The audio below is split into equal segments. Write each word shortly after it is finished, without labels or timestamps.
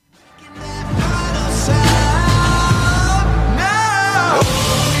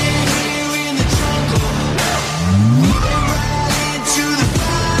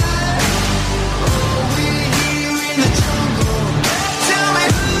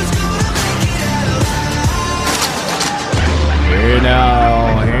Hey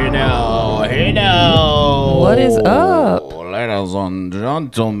now. What is up? Ladies and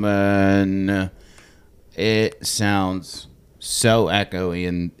gentlemen. It sounds so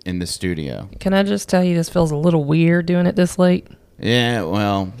echoey in the studio. Can I just tell you this feels a little weird doing it this late? Yeah,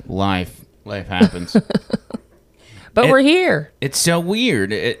 well, life happens. But we're here. It's so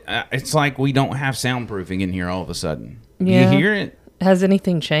weird. It's like we don't have soundproofing in here all of a sudden. Yeah. You hear it? Has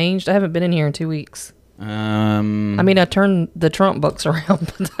anything changed? I haven't been in here in 2 weeks. I mean, I turned the Trump books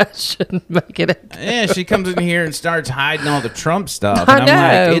around, but that shouldn't make it. Yeah, she comes in here and starts hiding all the Trump stuff. I And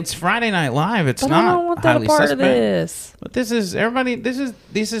I'm know. like, it's Friday Night Live. It's But not I don't want that a highly part suspect. of this. But this is everybody. This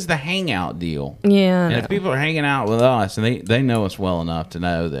is the hangout deal. Yeah, I And know. if people are hanging out with us, and they know us well enough to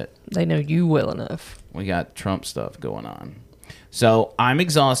know that They know you well enough. we got Trump stuff going on. So I'm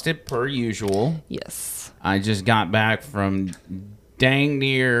exhausted per usual. Yes. I just got back from dang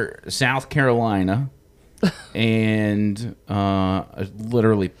near South Carolina. And I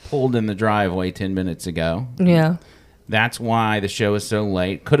literally pulled in the driveway 10 minutes ago. Yeah. That's why the show is so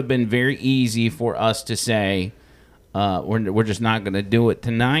late. Could have been very easy for us to say, we're just not going to do it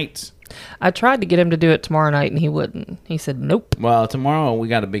tonight. I tried to get him to do it tomorrow night, and he wouldn't. He said, nope. Well, tomorrow we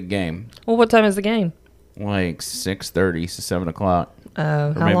got a big game. Well, what time is the game? Like 6:30 to 7 o'clock.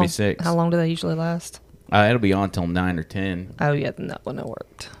 How maybe long, 6. How long do they usually last? It'll be on till 9 or 10. Oh, yeah, then that wouldn't have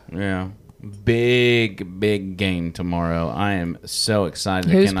worked. Yeah. Big game tomorrow. I am so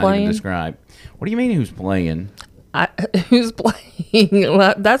excited. Who's I cannot playing? even describe. What do you mean who's playing? Who's playing?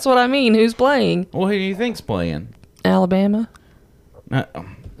 Well, that's what I mean. Who's playing? Well, who do you think's playing? Alabama?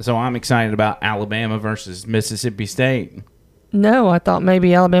 So I'm excited about Alabama versus Mississippi State. No, I thought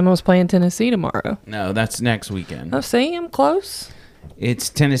maybe Alabama was playing Tennessee tomorrow. No, that's next weekend. Oh, see, I'm close. It's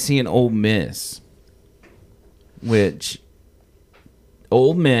Tennessee and Ole Miss, which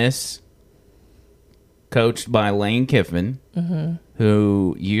Ole Miss, coached by Lane Kiffin,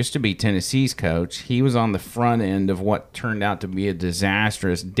 who used to be Tennessee's coach. He was on the front end of what turned out to be a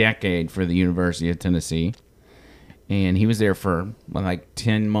disastrous decade for the University of Tennessee. And he was there for like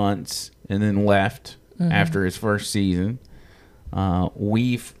 10 months and then left after his first season.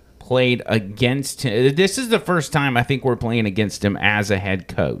 We've played against him. This is the first time I think we're playing against him as a head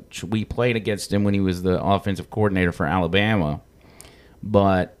coach. We played against him when he was the offensive coordinator for Alabama.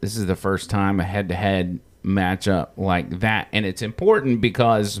 But this is the first time a head-to-head matchup like that. And it's important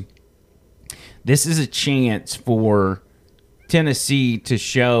because this is a chance for Tennessee to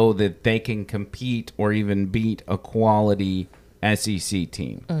show that they can compete or even beat a quality SEC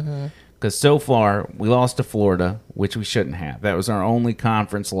team. Because so far, we lost to Florida, which we shouldn't have. That was our only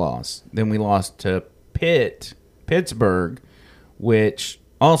conference loss. Then we lost to Pittsburgh, which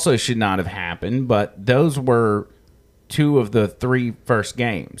also should not have happened. But those were 2 of the 3 first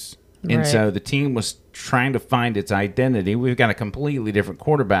games. And Right. so the team was trying to find its identity. We've got a completely different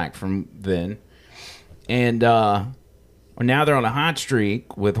quarterback from then. And now they're on a hot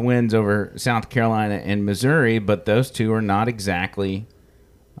streak with wins over South Carolina and Missouri, but those 2 are not exactly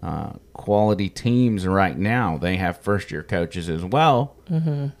quality teams right now. They have first-year coaches as well.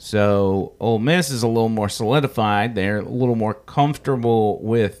 So Ole Miss is a little more solidified. They're a little more comfortable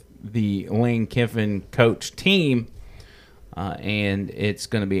with the Lane Kiffin coach team. And it's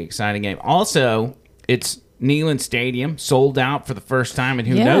going to be an exciting game. Also, it's Neyland Stadium, sold out for the first time, and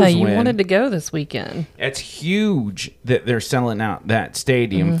who knows when. Yeah, you wanted to go this weekend. It's huge that they're selling out that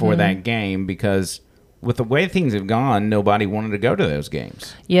stadium for that game because with the way things have gone, nobody wanted to go to those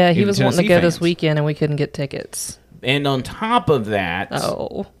games. Yeah, he Even was wanting to Tennessee go fans. this weekend, and we couldn't get tickets. And on top of that,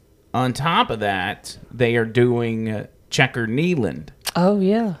 Oh. They are doing Checker Neyland, Oh,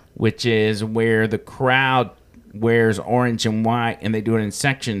 yeah. which is where the crowd wears orange and white, and they do it in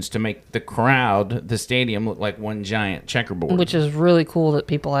sections to make the stadium look like one giant checkerboard. Which is really cool that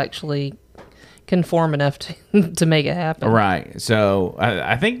people actually conform enough to make it happen. Right. So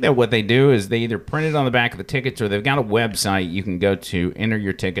I think that what they do is they either print it on the back of the tickets or they've got a website you can go to, enter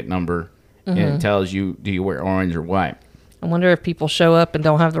your ticket number, and it tells you, do you wear orange or white? I wonder if people show up and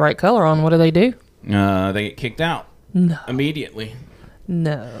don't have the right color on, what do? They get kicked out immediately.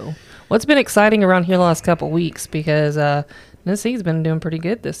 No. What's been exciting around here the last couple of weeks because Tennessee's been doing pretty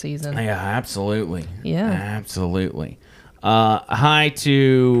good this season. Yeah, absolutely. Yeah. Absolutely. Hi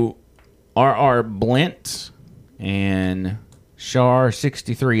to R.R. Blint and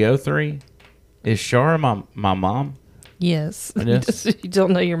Shar6303. Is Shar my mom? Yes. It is? You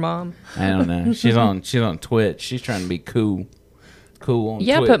don't know your mom? I don't know. She's on Twitch. She's trying to be cool on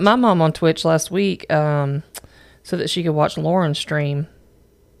Yeah, Twitch. I put my mom on Twitch last week so that she could watch Lauren stream,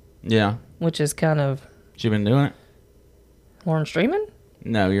 Yeah. which is kind of... She been doing it? Lauren streaming?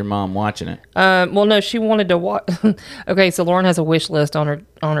 No, your mom watching it. Well, no, she wanted to watch. Okay, so Lauren has a wish list on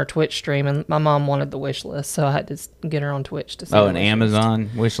her Twitch stream, and my mom wanted the wish list, so I had to get her on Twitch to see. Oh, an Amazon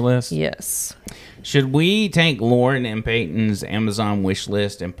wish list? Yes. Should we take Lauren and Peyton's Amazon wish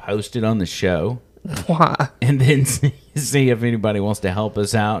list and post it on the show? Why? And then see if anybody wants to help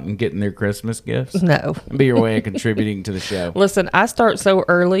us out and getting their Christmas gifts? No. It'd be your way of contributing to the show. Listen, I start so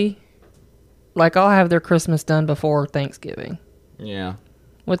early. Like, I'll have their Christmas done before Thanksgiving. Yeah.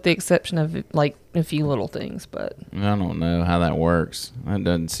 With the exception of, like, a few little things, but... I don't know how that works. That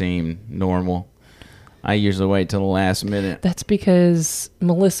doesn't seem normal. I usually wait till the last minute. That's because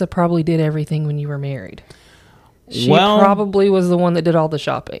Melissa probably did everything when you were married. She probably was the one that did all the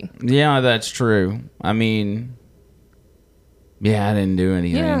shopping. Yeah, that's true. I mean, yeah, I didn't do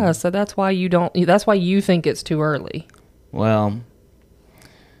anything. Yeah, so that's why you think it's too early. Well...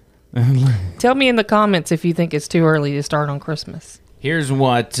 Tell me in the comments if you think it's too early to start on Christmas. Here's the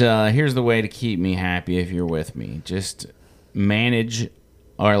way to keep me happy if you're with me. Just manage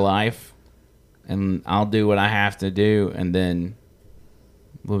our life, and I'll do what I have to do, and then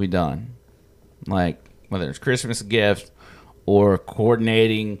we'll be done. Like, whether it's Christmas gift or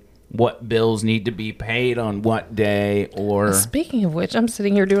coordinating what bills need to be paid on what day, or... Speaking of which, I'm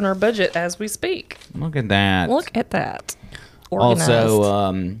sitting here doing our budget as we speak. Look at that. Look at that. Organized.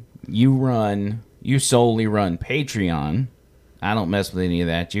 Also, you solely run Patreon. I don't mess with any of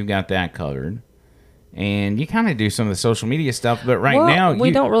that. You got that covered. And you kind of do some of the social media stuff, but now...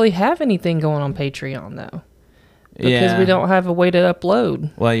 we don't really have anything going on Patreon, though. Because we don't have a way to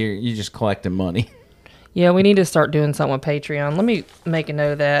upload. Well, you're just collecting money. Yeah, we need to start doing something with Patreon. Let me make a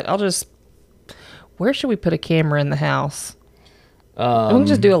note of that. Where should we put a camera in the house? We can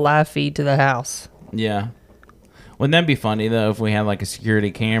just do a live feed to the house. Yeah. Wouldn't that be funny, though, if we had like a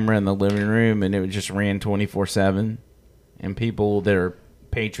security camera in the living room and it just ran 24/7 and people that are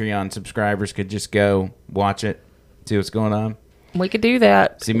Patreon subscribers could just go watch it, see what's going on? We could do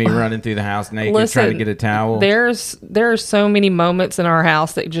that. See me running through the house naked, trying to get a towel. There are so many moments in our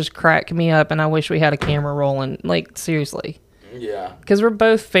house that just crack me up, and I wish we had a camera rolling. Like, seriously. Yeah. Because we're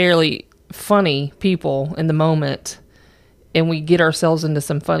both fairly funny people in the moment, and we get ourselves into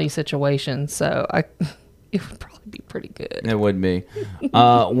some funny situations. So it would probably be pretty good. It would be.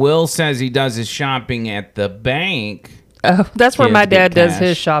 Will says he does his shopping at the bank. Oh, that's where my dad does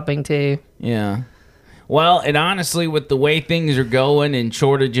his shopping too. Yeah. Well, and honestly, with the way things are going and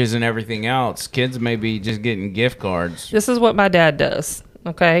shortages and everything else, kids may be just getting gift cards. This is what my dad does,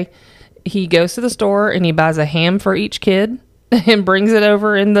 okay? He goes to the store and he buys a ham for each kid and brings it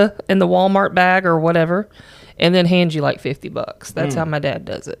over in the Walmart bag or whatever, and then hands you like $50. That's how my dad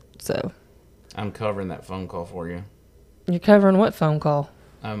does it. So I'm covering that phone call for you. You're covering what phone call?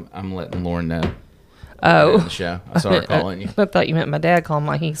 I'm letting Lauren know. Oh, the show. I saw her calling you. I thought you meant my dad calling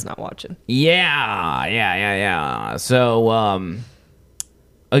my. He's not watching. Yeah. So,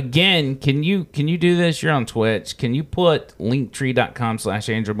 again, can you do this? You're on Twitch. Can you put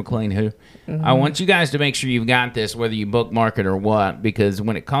linktree.com/Andrew McLean Who? Mm-hmm. I want you guys to make sure you've got this, whether you bookmark it or what, because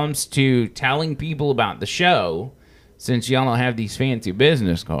when it comes to telling people about the show, since y'all don't have these fancy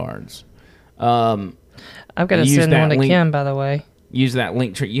business cards, I've got to send one to Kim, by the way. Use that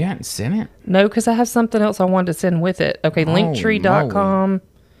link tree. You hadn't sent it? No, because I have something else I wanted to send with it. Okay,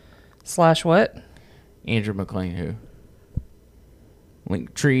 linktree.com/what? Andrew McLean Who.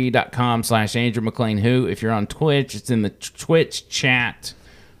 Linktree.com/Andrew McLean Who. If you're on Twitch, it's in the Twitch chat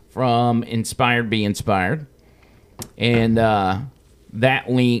from Inspired Be Inspired. And that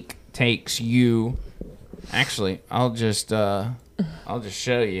link takes you... Actually, I'll just show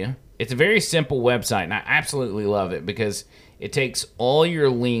you. It's a very simple website, and I absolutely love it because... it takes all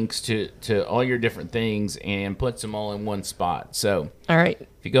your links to all your different things and puts them all in one spot. So, all right.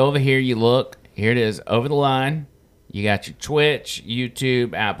 If you go over here, you look. Here it is, over the line. You got your Twitch,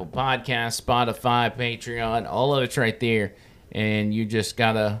 YouTube, Apple Podcasts, Spotify, Patreon. All of it's right there. And you just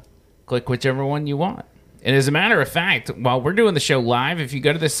got to click whichever one you want. And as a matter of fact, while we're doing the show live, if you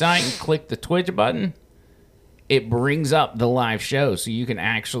go to the site and click the Twitch button, it brings up the live show so you can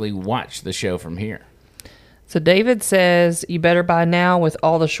actually watch the show from here. So David says, you better buy now. With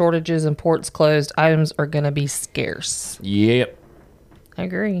all the shortages and ports closed, items are going to be scarce. Yep. I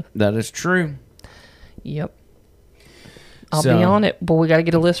agree. That is true. Yep. I'll be on it, but we got to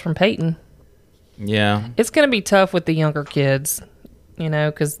get a list from Peyton. Yeah. It's going to be tough with the younger kids,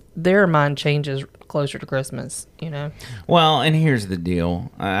 because their mind changes closer to Christmas, Well, and here's the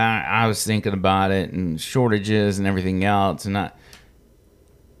deal. I was thinking about it and shortages and everything else, and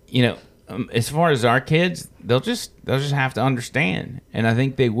as far as our kids, they'll just have to understand, and I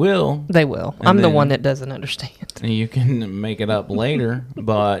think they will. They will. And I'm the then- one that doesn't understand. You can make it up later,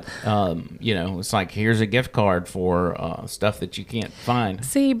 but it's like, here's a gift card for stuff that you can't find.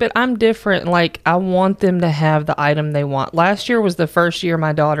 See, but I'm different. Like, I want them to have the item they want. Last year was the first year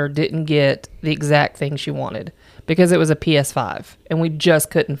my daughter didn't get the exact thing she wanted because it was a PS5 and we just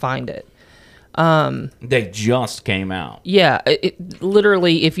couldn't find it. They just came out. Yeah, it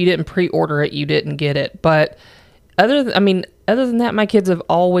literally, if you didn't pre-order it, you didn't get it. But other than that, my kids have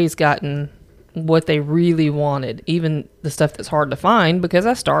always gotten what they really wanted, even the stuff that's hard to find because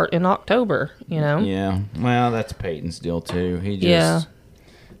I start in October, Yeah, well, that's Peyton's deal too. He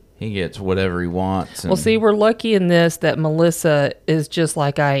gets whatever he wants. Well, see, we're lucky in this that Melissa is just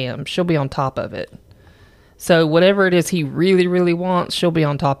like I am. She'll be on top of it. So whatever it is he really, really wants, she'll be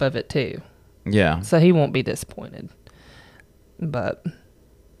on top of it too. Yeah. So he won't be disappointed. But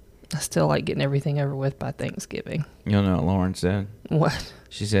I still like getting everything over with by Thanksgiving. You know what Lauren said? What?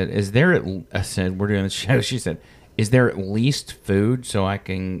 She said, I said, we're doing the show. She said, is there at least food so I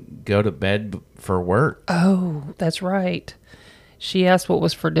can go to bed for work? Oh, that's right. She asked what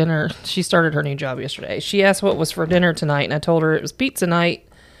was for dinner. She started her new job yesterday. She asked what was for dinner tonight, and I told her it was pizza night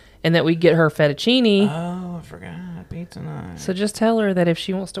and that we'd get her fettuccine. Oh, I forgot. Pizza night. So just tell her that if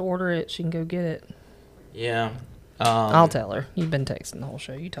she wants to order it, she can go get it. Yeah. I'll tell her. You've been texting the whole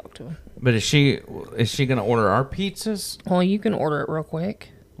show. You talk to him. But is she going to order our pizzas? Well, you can order it real quick.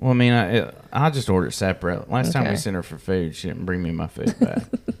 Well, I mean, I'll just order it separate. Last time we Okay. sent her for food, she didn't bring me my food back.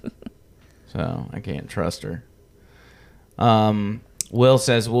 So I can't trust her. Will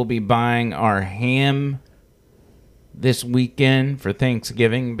says we'll be buying our ham this weekend for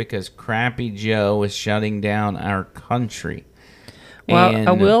Thanksgiving because Crappy Joe is shutting down our country. Well, And,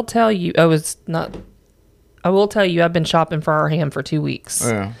 I will tell you. I will tell you. I've been shopping for our ham for 2 weeks.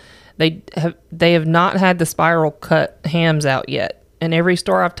 Yeah. They have not had the spiral cut hams out yet, and every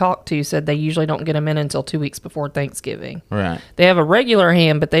store I've talked to said they usually don't get them in until 2 weeks before Thanksgiving. Right. They have a regular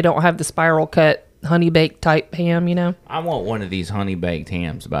ham, but they don't have the spiral cut honey baked type ham. I want one of these honey baked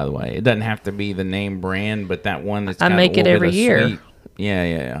hams, by the way. It doesn't have to be the name brand, but that one that's I got make a it little every bit of year. sweet.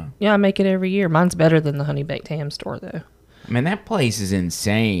 Yeah. Yeah, I make it every year. Mine's better than the honey baked ham store though. Man, that place is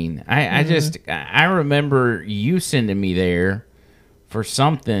insane. I remember you sending me there for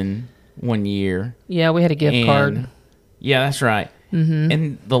something one year. Yeah, we had a gift card. Yeah, that's right. Mm-hmm.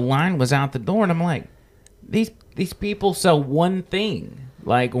 And the line was out the door, and I'm like, these people sell one thing.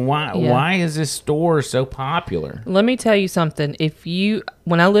 Like, why is this store so popular? Let me tell you something.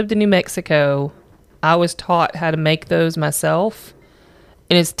 When I lived in New Mexico, I was taught how to make those myself,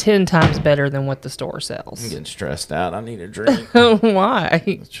 and it's 10 times better than what the store I'm sells. getting stressed out. I need a drink. Why?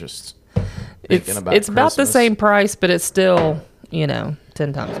 It's just thinking about It's about the Christmas. same price, but it's still, 10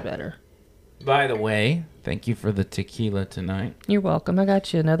 times better. By the way, thank you for the tequila tonight. You're welcome. I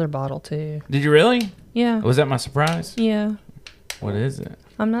got you another bottle too. Did you really? Yeah. Was that my surprise? Yeah. What is it?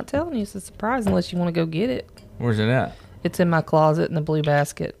 I'm not telling you it's a surprise unless you want to go get it. Where's it at? It's in my closet in the blue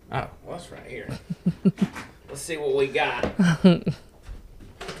basket. Oh, well, it's right here. Let's see what we got.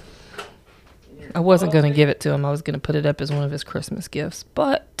 I wasn't going to give it to him. I was going to put it up as one of his Christmas gifts.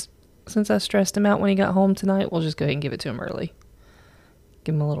 But since I stressed him out when he got home tonight, we'll just go ahead and give it to him early.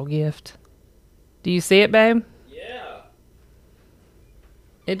 Give him a little gift. Do you see it, babe? Yeah.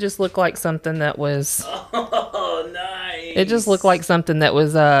 It just looked like something that was... Oh, nice. It just looked like something that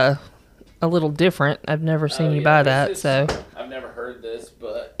was a little different. I've never seen you buy that, so... I've never heard this,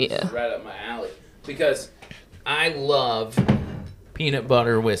 but this Yeah. is right up my alley. Because I love peanut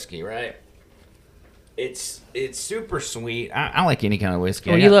butter whiskey, right? It's super sweet. I like any kind of whiskey.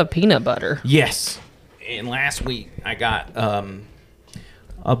 Well, you love peanut butter. Yes. And last week I got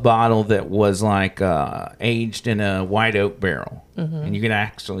a bottle that was like aged in a white oak barrel. Mm-hmm. And you can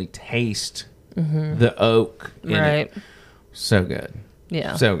actually taste the oak in Right. it. So good.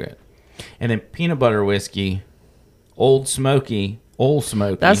 Yeah. So good. And then peanut butter whiskey, Old Smoky.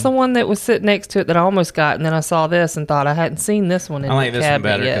 That's the one that was sitting next to it that I almost got, and then I saw this and thought I hadn't seen this one in I like the this one cabinet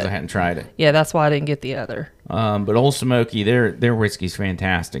better because yet. I hadn't tried it. Yeah, that's why I didn't get the other. But Old Smoky, their whiskey's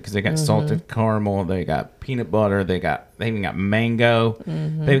fantastic because they got salted caramel, they got peanut butter, they even got mango.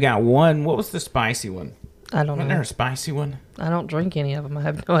 They've got one. What was the spicy one? I don't Wasn't know. there a spicy one? I don't drink any of them. I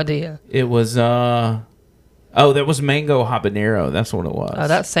have no idea. It was that was mango habanero. That's what it was. Oh,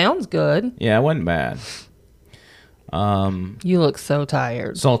 that sounds good. Yeah, it wasn't bad. You look so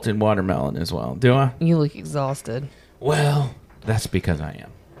tired. Salted watermelon as well. Do I? You look exhausted. Well, that's because I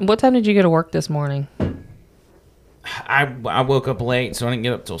am. What time did you go to work this morning? I woke up late, so I didn't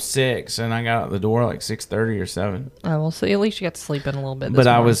get up till 6, and I got out the door like 6:30 or 7. Oh, well, see, at least you got to sleep in a little bit. But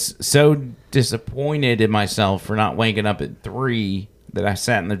I was so disappointed in myself for not waking up at 3 that I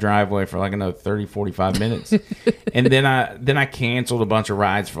sat in the driveway for like another 30, 45 minutes. And then I canceled a bunch of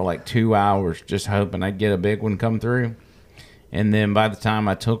rides for like 2 hours just hoping I'd get a big one come through. And then by the time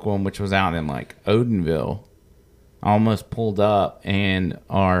I took one, which was out in like Odenville, I almost pulled up, and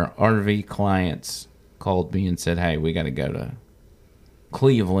our RV clients called me and said, hey, we got to go to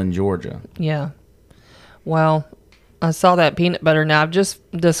Cleveland, Georgia. Yeah. Well, I saw that peanut butter. Now, I've just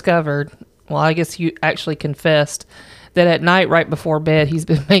discovered, well, I guess you actually confessed that at night right before bed, he's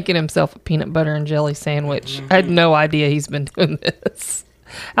been making himself a peanut butter and jelly sandwich. I had no idea he's been doing this.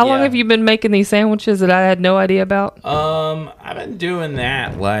 How long have you been making these sandwiches that I had no idea about? I've been doing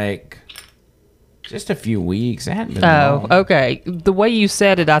that like just a few weeks. It hadn't been long. Okay. The way you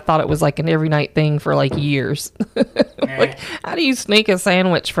said it, I thought it was like an every night thing for like years. Like, how do you sneak a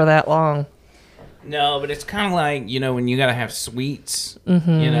sandwich for that long? No, but it's kind of like, when you got to have sweets,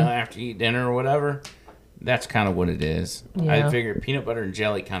 after you eat dinner or whatever. That's kind of what it is. Yeah. I figure peanut butter and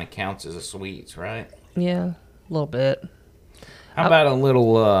jelly kind of counts as a sweets, right? Yeah, a little bit. How about a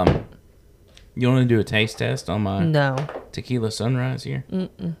little, you want to do a taste test on my tequila sunrise here?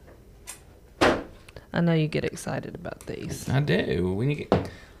 Mm-mm. I know you get excited about these. I do. We need to get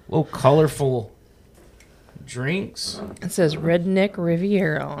little colorful drinks. It says Redneck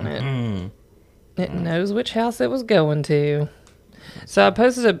Riviera on it. It knows which house it was going to. So I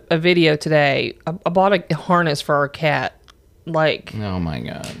posted a video today. I bought a harness for our cat. Like, oh my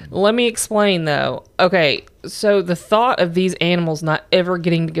God. Let me explain though. Okay, so the thought of these animals not ever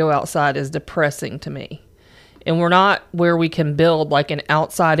getting to go outside is depressing to me. And we're not where we can build like an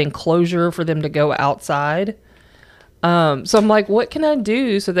outside enclosure for them to go outside. So I'm like, what can I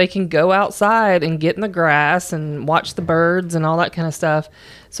do so they can go outside and get in the grass and watch the birds and all that kind of stuff?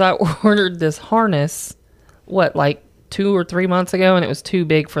 So I ordered this harness, like 2 or 3 months ago, and it was too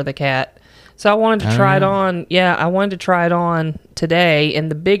big for the cat. So I wanted to try it on. Yeah, I wanted to try it on today. And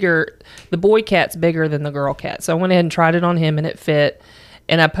the boy cat's bigger than the girl cat. So I went ahead and tried it on him, and it fit.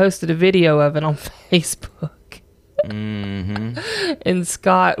 And I posted a video of it on Facebook. Mm-hmm. And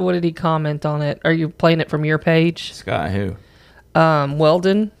Scott, what did he comment on it? Are you playing it from your page? Scott who?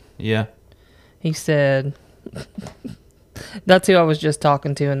 Weldon. Yeah. He said, that's who I was just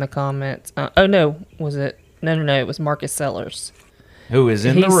talking to in the comments. Oh, no. Was it? No, it was Marcus Sellers. Who is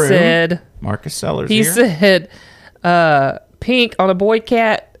in the room? He said, Marcus Sellers He here? said, pink on a boy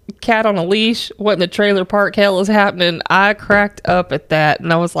cat on a leash. What in the trailer park hell is happening? I cracked up at that.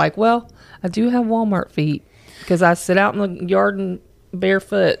 And I was like, well, I do have Walmart feet because I sit out in the yard and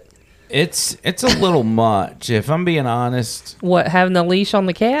barefoot. It's a little much, if I'm being honest. What, having the leash on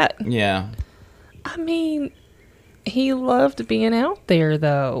the cat? Yeah. I mean, he loved being out there,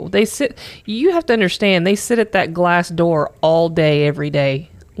 though. You have to understand, they sit at that glass door all day, every day,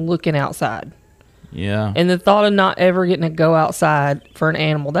 looking outside. Yeah. And the thought of not ever getting to go outside for an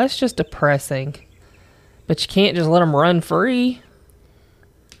animal, that's just depressing. But you can't just let them run free.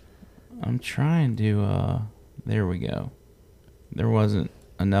 I'm trying to, there we go. There wasn't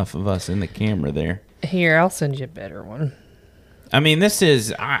enough of us in the camera there. Here, I'll send you a better one. I mean, this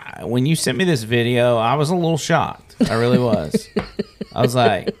is, when you sent me this video, I was a little shocked. I really was. I was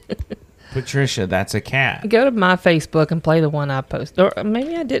like, Patricia, that's a cat. Go to my Facebook and play the one I posted. Or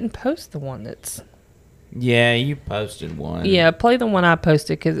maybe I didn't post the one that's... Yeah, you posted one. Yeah, play the one I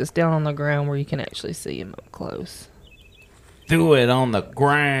posted because it's down on the ground where you can actually see him up close. Threw it on the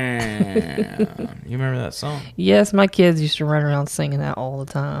ground. You remember that song? Yes, my kids used to run around singing that all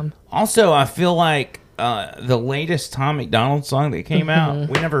the time. Also, I feel like the latest Tom McDonald song that came out,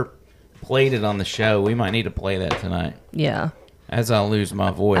 we never played it on the show. We might need to play that tonight. Yeah. As I lose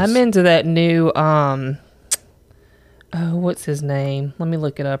my voice. I'm into that new, what's his name? Let me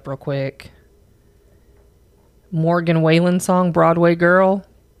look it up real quick. Morgan Wallen song, Broadway Girl.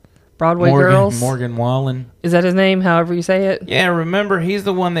 Girls. Morgan Wallen. Is that his name, however you say it? Yeah, remember, he's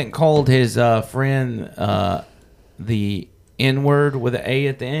the one that called his friend the N-word with an A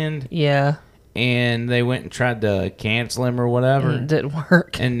at the end. Yeah. And they went and tried to cancel him or whatever. It didn't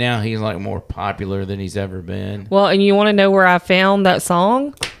work. And now he's like more popular than he's ever been. Well, and you want to know where I found that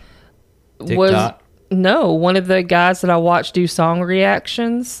song? TikTok? No, one of the guys that I watched do song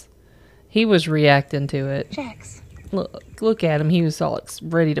reactions, he was reacting to it. Jax. Look at him. He was all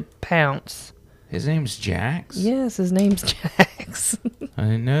ready to pounce. His name's Jax? Yes, his name's Jax. I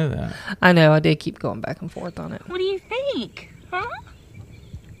didn't know that. I know. I did keep going back and forth on it. What do you think? Huh?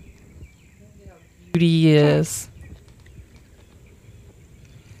 Beauty is.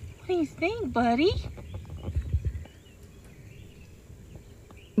 What do you think, buddy?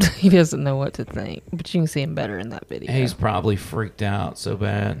 He doesn't know what to think, but you can see him better in that video. He's probably freaked out so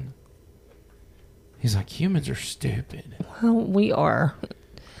bad. He's like, humans are stupid. Well, we are.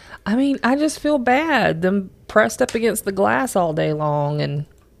 I mean, I just feel bad. Them pressed up against the glass all day long, and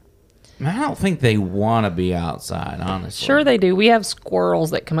I don't think they want to be outside, honestly. sure they do. We have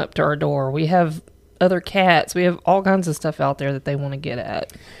squirrels that come up to our door. We have other cats. We have all kinds of stuff out there that they want to get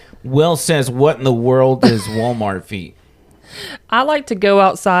at. Will says, what in the world is Walmart feet? I like to go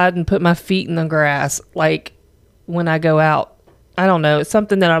outside and put my feet in the grass, like when I go out. I don't know. It's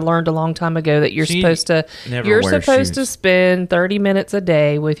something that I learned a long time ago that you're She supposed to never you're wears supposed to shoes. spend 30 minutes a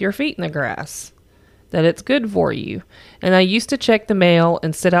day with your feet in the grass. That it's good for you. And I used to check the mail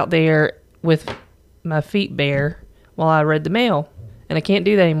and sit out there with my feet bare while I read the mail. And I can't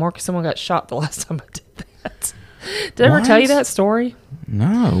do that anymore because someone got shot the last time I did that. Did I ever tell you What? that story?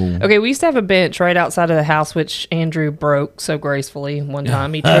 No. Okay, we used to have a bench right outside of the house, which Andrew broke so gracefully one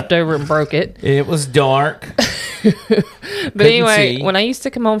time. He tripped over and broke it. It was dark. But anyway, see. when I used to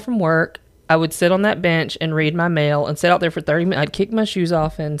come home from work, I would sit on that bench and read my mail and sit out there for 30 minutes. I'd kick my shoes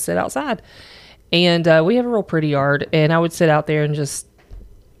off and sit outside. And we have a real pretty yard. And I would sit out there and just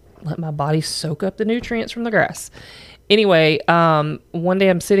let my body soak up the nutrients from the grass. Anyway, one day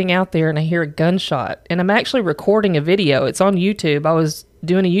I'm sitting out there and I hear a gunshot. And I'm actually recording a video. It's on YouTube. I was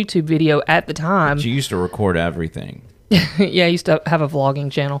doing a YouTube video at the time. She used to record everything. Yeah, I used to have a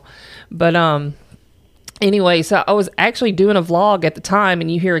vlogging channel. But anyway, so I was actually doing a vlog at the time, and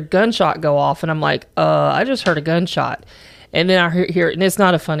you hear a gunshot go off, and I'm like, I just heard a gunshot. And then I hear, and it's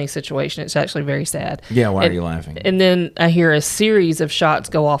not a funny situation. It's actually very sad. Yeah, why And- are you laughing? And then I hear a series of shots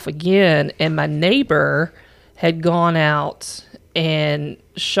go off again, and my neighbor had gone out and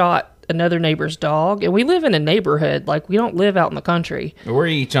shot another neighbor's dog. And we live in a neighborhood. Like, we don't live out in the country. We're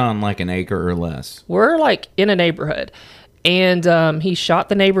each on like an acre or less. We're like in a neighborhood. And he shot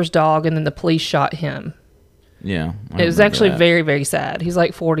the neighbor's dog, and then the police shot him. Yeah. It was actually very, very sad. He's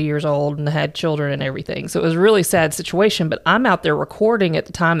like 40 years old and had children and everything. So it was a really sad situation. But I'm out there recording at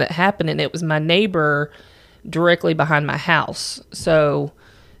the time that happened, and it was my neighbor directly behind my house. So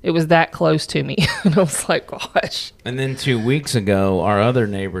it was that close to me. And I was like, gosh. And then 2 weeks ago, our other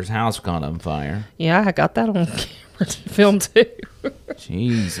neighbor's house caught on fire. Yeah, I got that on camera to film too.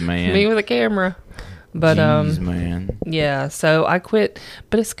 Jeez, man. Me with a camera. But Jeez, man. yeah, so I quit.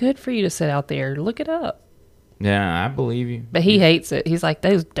 But it's good for you to sit out there. Look it up. Yeah, I believe you. But he hates it. He's like,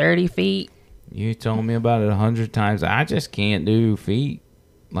 those dirty feet. You told me about it 100 times. I just can't do feet,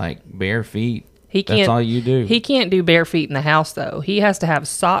 like bare feet. He can't. That's all you do. He can't do bare feet in the house, though. He has to have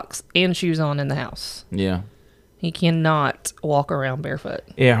socks and shoes on in the house. Yeah. He cannot walk around barefoot.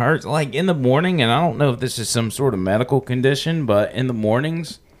 It hurts like in the morning, and I don't know if this is some sort of medical condition, but in the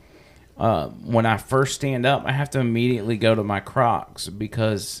mornings, when I first stand up, I have to immediately go to my Crocs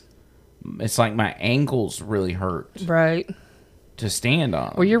because it's like my ankles really hurt Right. to stand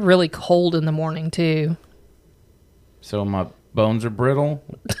on. Or you're really cold in the morning, too. So my bones are brittle.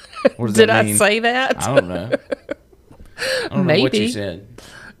 What does Did that I mean? say that? I don't know. I don't know what you Maybe. said.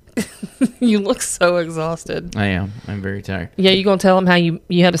 You look so exhausted. I am. I'm very tired. Yeah, you going to tell him how you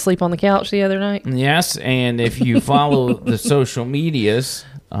had to sleep on the couch the other night? Yes, and if you follow the social medias,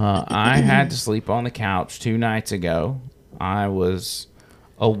 I had to sleep on the couch 2 nights ago. I was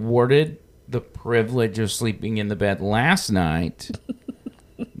awarded the privilege of sleeping in the bed last night,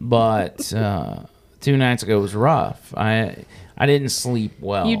 but 2 nights ago was rough. I didn't sleep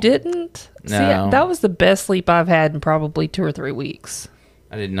well. You didn't? See, No. that was the best sleep I've had in probably 2 or 3 weeks.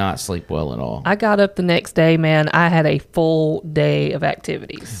 I did not sleep well at all. I got up the next day, man. I had a full day of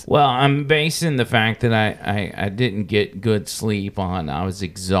activities. Well, I'm basing the fact that I didn't get good sleep on I was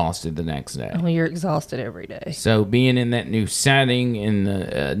exhausted the next day. Well, you're exhausted every day. So being in that new setting, in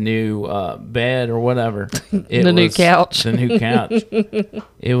the new bed or whatever, The new couch. the new couch,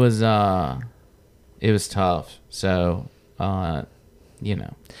 it was tough. So,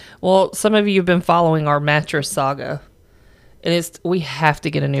 Well, some of you have been following our mattress saga. And we have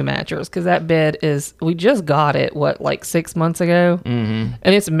to get a new mattress because that bed we just got it, like 6 months ago? Mm-hmm.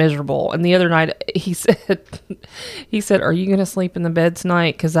 And it's miserable. And the other night, he said, are you going to sleep in the bed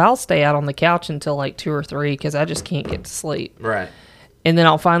tonight? Because I'll stay out on the couch until like 2 or 3 because I just can't get to sleep. right. And then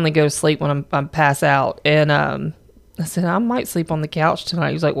I'll finally go to sleep when I'm pass out. And I said, I might sleep on the couch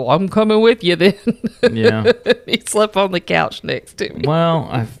tonight. He's like, well, I'm coming with you then. Yeah. He slept on the couch next to me. Well,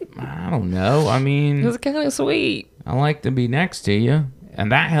 I don't know. I It mean, was kind of sweet. I like to be next to you,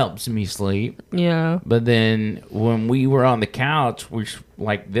 and that helps me sleep. Yeah. But then when we were on the couch, we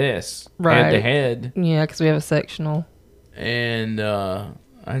like this, head Right. to head. Yeah, because we have a sectional. And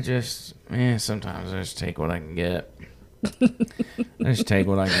sometimes I just take what I can get. I just take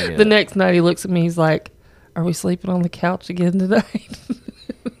what I can get. The next night he looks at me, he's like, "Are we sleeping on the couch again tonight?"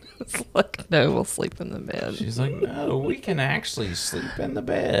 It's like, no, we'll sleep in the bed. She's like, no, we can actually sleep in the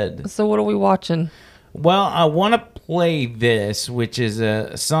bed. So what are we watching? Well, I want to play this, which is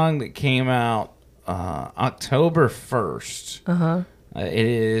a song that came out October 1st. Uh-huh. It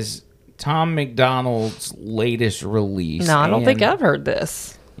is Tom MacDonald's latest release. No, I don't think I've heard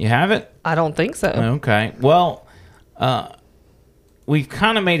this. You haven't? I don't think so. Okay. Well, we've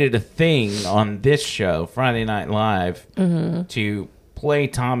kind of made it a thing on this show, Friday Night Live, to play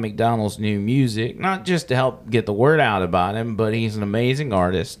Tom MacDonald's new music, not just to help get the word out about him, but he's an amazing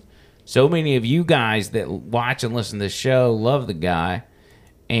artist. So many of you guys that watch and listen to the show love the guy,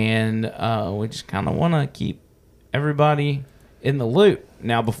 and we just kind of want to keep everybody in the loop.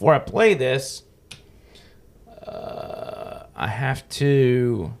 Now, before I play this, I have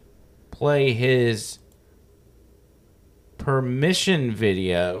to play his permission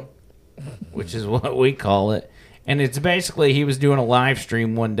video, which is what we call it. And it's basically he was doing a live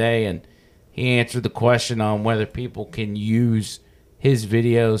stream one day, and he answered the question on whether people can use his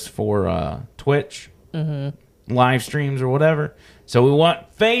videos for Twitch live streams or whatever. So we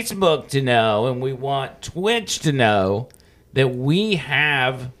want Facebook to know, and we want Twitch to know that we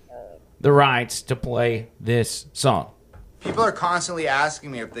have the rights to play this song. People are constantly asking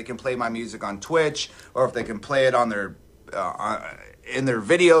me if they can play my music on Twitch or if they can play it on their in their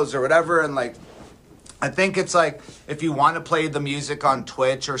videos or whatever, and like, I think it's like, if you want to play the music on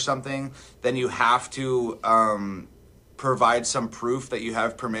Twitch or something, then you have to provide some proof that you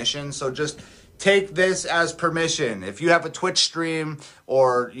have permission. So just take this as permission. If you have a Twitch stream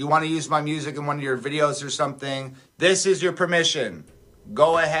or you want to use my music in one of your videos or something, this is your permission.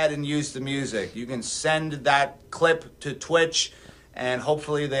 Go ahead and use the music. You can send that clip to Twitch, and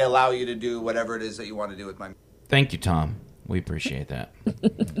hopefully they allow you to do whatever it is that you want to do with my music. Thank you, Tom. We appreciate that.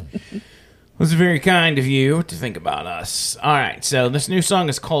 It was very kind of you to think about us. All right, so this new song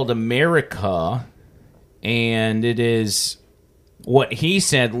is called America, and it is what he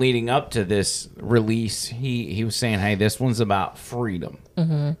said leading up to this release. He was saying, hey, this one's about freedom.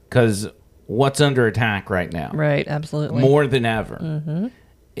 Because what's under attack right now? Right, absolutely. More than ever.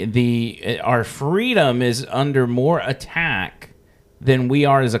 Our freedom is under more attack than we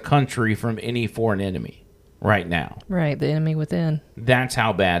are as a country from any foreign enemy right now. Right, the enemy within. That's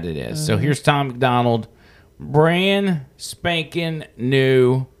how bad it is. So here's Tom MacDonald, brand spanking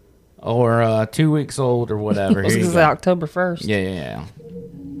new, or 2 weeks old or whatever. This is October 1st. Yeah.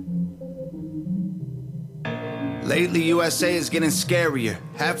 Lately, USA is getting scarier.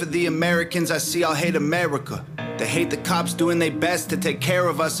 Half of the Americans I see all hate America. They hate the cops doing their best to take care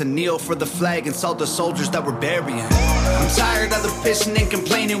of us and kneel for the flag and salt the soldiers that we're burying. I'm tired of the pissing and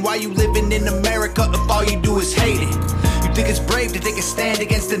complaining. Why you living in America if all you do is hate it? You think it's brave to take a stand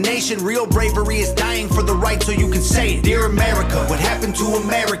against the nation? Real bravery is dying for the right so you can say it. Dear America, what happened to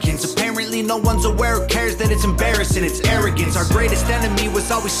Americans? Apparently no one's aware or cares that it's embarrassing. It's arrogance. Our greatest enemy was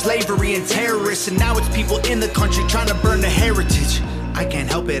always slavery and terrorists, and now it's people in the country trying to burn the heritage. I can't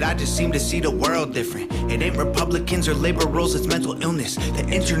help it, I just seem to see the world different. It ain't Republicans or liberals, it's mental illness. The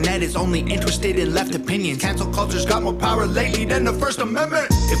internet is only interested in left opinions. Cancel culture's got more power lately than the First Amendment.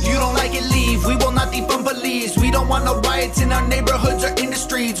 If you don't like it, leave. We will not defund police. We don't want no riots in our neighborhoods or in the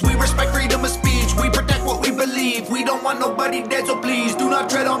streets. We respect freedom of speech. We protect what we believe. We don't want nobody dead, so please do not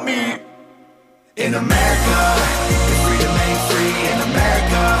tread on me. In America, if freedom ain't free. In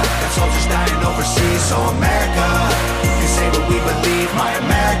America, got soldiers dying overseas. So America, you say what we believe. My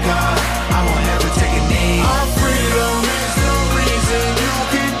America, I won't ever take a knee. Our freedom is the reason you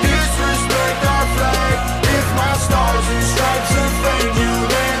can disrespect our flag. If my stars and stripes offend you,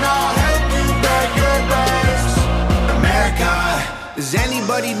 then I'll help you pack your bags. America, does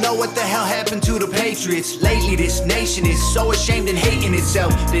anybody know what the hell happened to the Patriots? Lately this nation is so ashamed and hating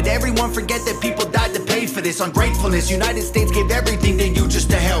itself. Did everyone forget that people died to pay for this ungratefulness? United States gave everything to you just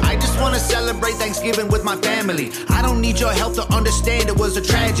to help. I just want to celebrate Thanksgiving with my family. I don't need your help to understand it was a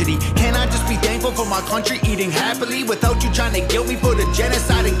tragedy. Can I just be thankful for my country eating happily without you trying to guilt me for the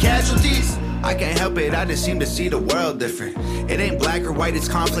genocide and casualties? I can't help it, I just seem to see the world different. It ain't black or white, it's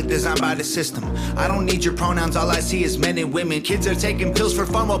conflict designed by the system. I don't need your pronouns, all I see is men and women. Kids are taking pills for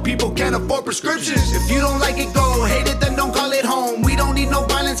fun while people can't afford prescriptions. If you don't like it, go. Hate it, then don't call it home. We don't need no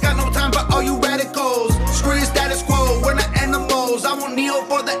violence, got no time for all you radicals. Screw your status quo, we're not animals. I won't kneel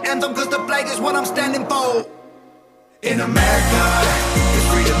for the anthem, cause the flag is what I'm standing for. In America, if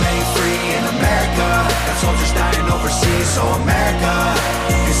freedom ain't free. In America, got soldiers dying overseas. So America,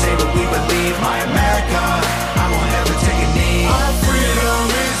 you say what we believe. My America, I won't ever take a knee. Our freedom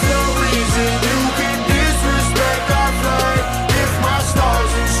is the reason you can disrespect our flag.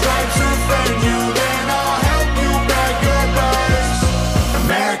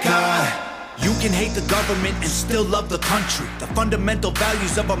 the government and still love the country. The fundamental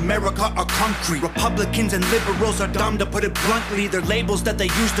values of America are concrete. Republicans and liberals are dumb, to put it bluntly. They're labels that they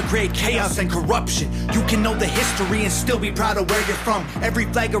use to create chaos and corruption. You can know the history and still be proud of where you're from. Every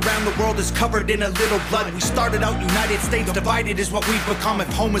flag around the world is covered in a little blood. We started out United States, divided is what we've become.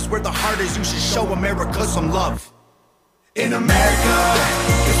 If home is where the heart is, you should show America some love. In America,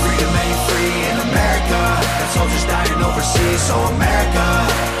 if freedom ain't free in America, and soldiers dying overseas. So America,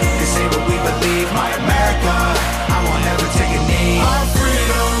 this ain't what we believe. My America, I won't ever take a knee. Our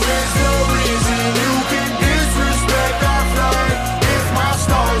freedom is the reason you can disrespect our flag. If my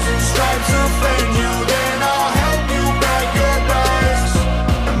stars and stripes offend you, then I'll help you pack your bags.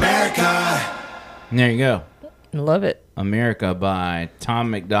 America. There you go. Love it. America by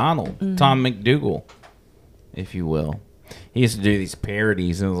Tom McDonald. Tom McDougal, if you will. He used to do these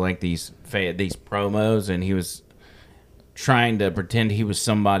parodies. It was like these promos, and he was trying to pretend he was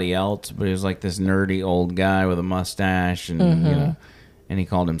somebody else, but he was like this nerdy old guy with a mustache, and you know, and he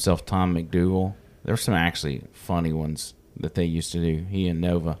called himself Tom McDougal. There were some actually funny ones that they used to do. He and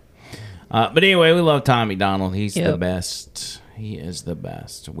Nova. But anyway, we love Tom McDonald. He's the best. He is the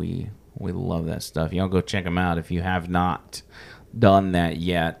best. We love that stuff. Y'all go check him out if you have not done that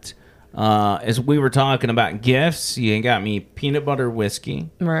yet. As we were talking about gifts, you got me peanut butter whiskey,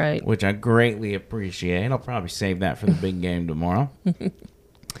 Right. which I greatly appreciate. I'll probably save that for the big game tomorrow.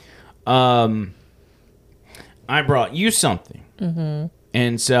 I brought you something. Mm-hmm.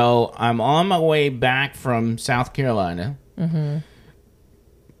 And so I'm on my way back from South Carolina. Mm-hmm.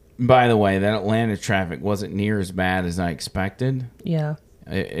 By the way, that Atlanta traffic wasn't near as bad as I expected. Yeah.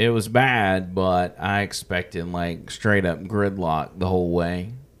 It was bad, but I expected like straight up gridlock the whole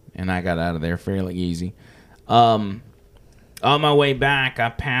way. And I got out of there fairly easy. On my way back, I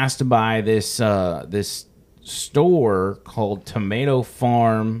passed by this this store called Tomato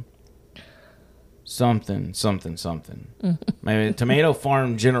Farm something. Maybe Tomato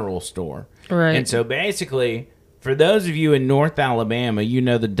Farm General Store. Right. And so basically, for those of you in North Alabama, you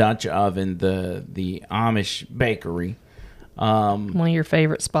know the Dutch Oven, the Amish bakery. One of your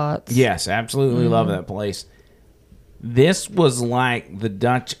favorite spots. Yes, absolutely love that place. This was like the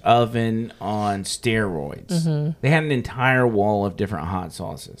Dutch Oven on steroids. Mm-hmm. They had an entire wall of different hot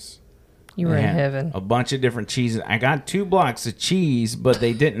sauces. You were in heaven. A bunch of different cheeses. I got 2 blocks of cheese, but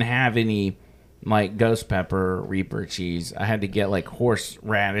they didn't have any like ghost pepper or Reaper cheese. I had to get like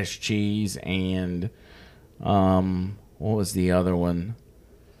horseradish cheese and what was the other one?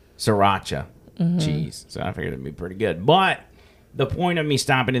 Sriracha cheese. So I figured it'd be pretty good. But the point of me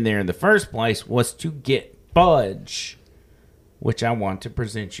stopping in there in the first place was to get fudge, which I want to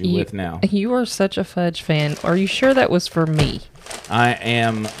present you with now. You are such a fudge fan. Are you sure that was for me? I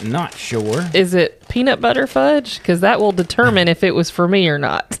am not sure. Is it peanut butter fudge? Because that will determine if it was for me or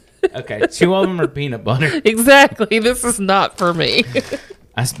not. Okay, 2 of them are peanut butter. Exactly. This is not for me.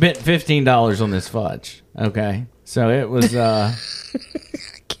 I spent $15 on this fudge. Okay, so it was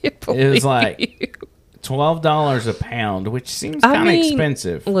Can't believe it was like you. $12 a pound, which seems kind of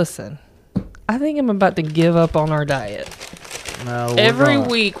expensive. Listen, I think I'm about to give up on our diet. No, Every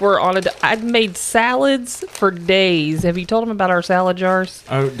week we're on I've made salads for days. Have you told them about our salad jars?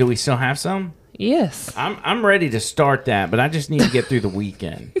 Oh, do we still have some? Yes. I'm ready to start that, but I just need to get through the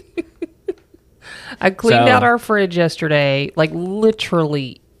weekend. I cleaned out our fridge yesterday, like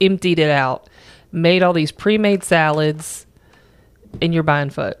literally emptied it out, made all these pre-made salads, and you're buying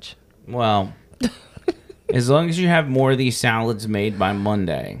fudge. Well, as long as you have more of these salads made by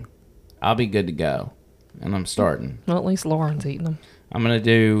Monday, I'll be good to go. And I'm starting. Well, at least Lauren's eating them. I'm going to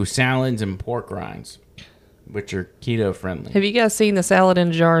do salads and pork rinds, which are keto friendly. Have you guys seen the salad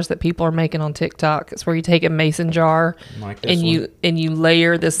in jars that people are making on TikTok? It's where you take a mason jar Like this one? and you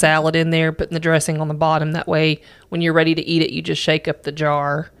layer the salad in there, putting the dressing on the bottom. That way, when you're ready to eat it, you just shake up the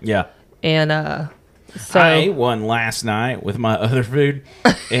jar. Yeah. And so I ate one last night with my other food,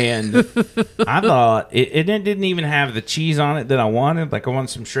 and I thought it didn't even have the cheese on it that I wanted. Like, I want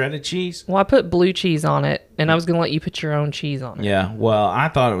some shredded cheese. well, I put blue cheese on it, and I was going to let you put your own cheese on it. Yeah, well, I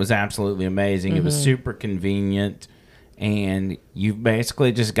thought it was absolutely amazing. It was super convenient, and you've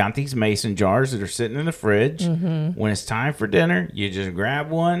basically just got these mason jars that are sitting in the fridge. When it's time for dinner, you just grab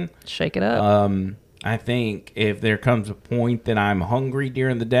one. Shake it up. I think if there comes a point that I'm hungry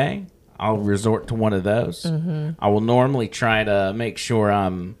during the day, I'll resort to one of those. I will normally try to make sure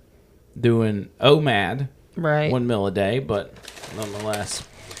I'm doing OMAD, right. 1 meal a day, but nonetheless.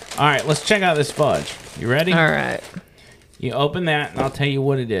 All right, let's check out this fudge. You ready? All right. You open that, and I'll tell you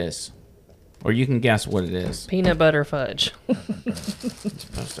what it is. Or you can guess what it is. Peanut butter fudge. You're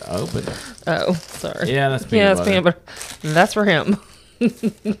supposed to open it. Oh, sorry. Yeah, that's peanut butter. Peanut butter. That's for him.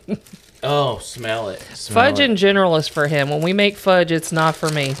 Oh, smell it. Fudge in general is for him. When we make fudge, it's not for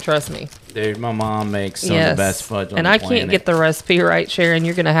me. Trust me. Dude, my mom makes some of the best fudge on and the I planet. can't get the recipe right, Sharon.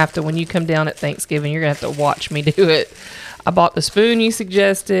 You're going to have to, when you come down at Thanksgiving, you're going to have to watch me do it. I bought the spoon you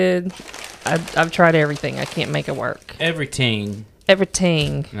suggested. I've tried everything. I can't make it work. Everything.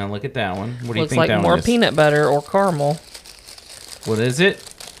 Everything. Now look at that one. What do you Looks think like that more one is? peanut butter or caramel. What is it?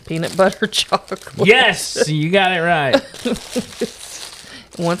 Peanut butter chocolate. Yes, you got it right.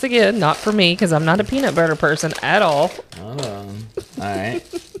 Once again, not for me because I'm not a peanut butter person at all. Hold on. All right.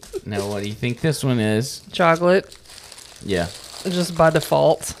 Now, what do you think this one is? Chocolate, Yeah. just by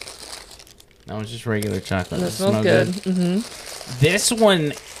default. That was just regular chocolate. That Does it smells smell good. Mm-hmm. This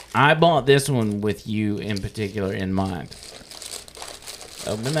one, I bought this one with you in particular in mind.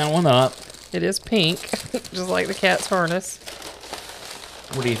 Open that one up. It is pink, just like the cat's harness.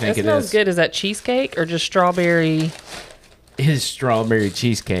 What do you think It it smells is? good. Is that cheesecake or just strawberry? It is strawberry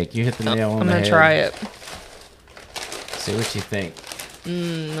cheesecake. You hit the nail on I'm the going head. to try it. See what you think.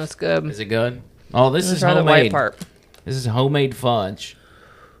 That's good. Is it good? Oh, this I'm is try the white homemade. part. This is homemade fudge.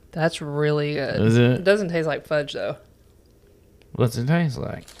 That's really good. Is it? It doesn't taste like fudge, though. What's it taste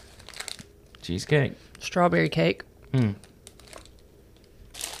like? Cheesecake. Strawberry cake.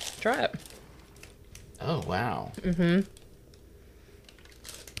 Try it. Oh, wow.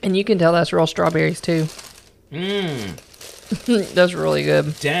 And you can tell that's real strawberries, too. That's really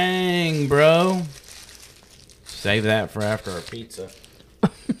good. Dang, bro. Save that for after our pizza.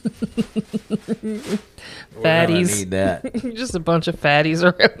 We're gonna Fatties. need that. Just a bunch of fatties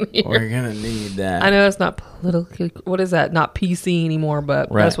around here. We're gonna need that. I know it's not political. What is that? Not PC anymore,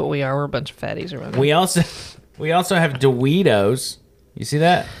 but Right. that's what we are. We're a bunch of fatties around here. We also have Doritos. You see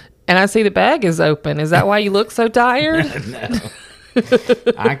that? And I see the bag is open. Is that why you look so tired? No.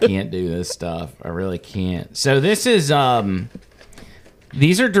 I can't do this stuff. I really can't. So this is these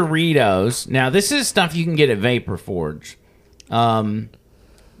are Doritos. Now this is stuff you can get at Vapor Forge.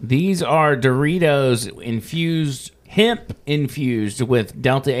 These are Doritos infused, hemp infused with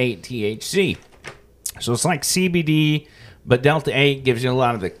Delta 8 THC. So it's like CBD, but Delta 8 gives you a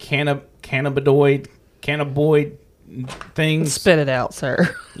lot of the cannabinoid things. Spit it out,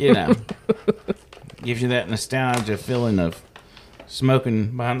 sir. You know, gives you that nostalgia feeling of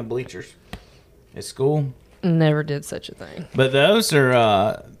smoking behind the bleachers. It's cool. Never did such a thing. But those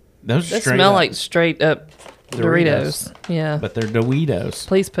are They straight smell up like straight up Doritos. Yeah. but they're Doritos.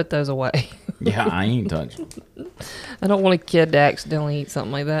 Please put those away. Yeah, I ain't touching. I don't want a kid to accidentally eat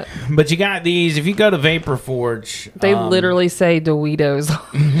something like that. But you got these. If you go to Vapor Forge, They literally say Doritos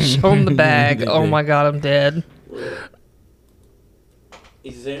on the bag. Oh my God, I'm dead.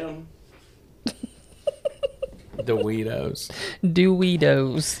 Is them Doritos.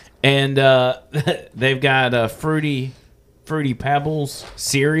 Doritos. And they've got Fruity Pebbles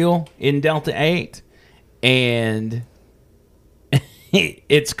cereal in Delta 8, and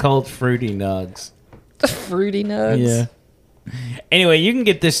it's called Fruity Nugs. Fruity nuts. Yeah. Anyway, you can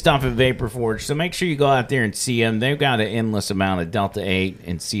get this stuff at Vapor Forge, so make sure you go out there and see them. They've got an endless amount of Delta 8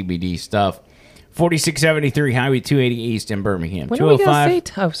 and CBD stuff. 4673 Highway 280 East in Birmingham. When are we gonna 205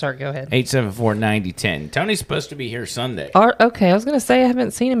 see? Oh, sorry. Go ahead. 874-9010. Tony's supposed to be here Sunday. Okay, I was gonna say I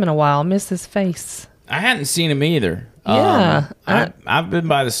haven't seen him in a while. I miss his face. I hadn't seen him either. Yeah, I've been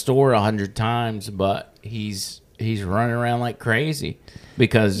by the store 100 times, but he's running around like crazy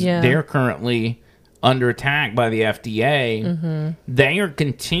because Yeah. they're currently under attack by the FDA. Mm-hmm. They are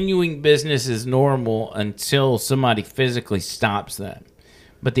continuing business as normal until somebody physically stops them.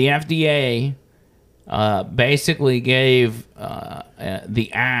 But the FDA basically gave the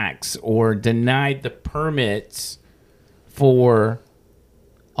axe or denied the permits for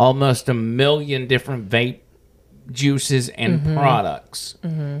almost 1 million different vape juices and products.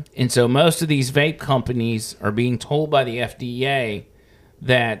 And so most of these vape companies are being told by the FDA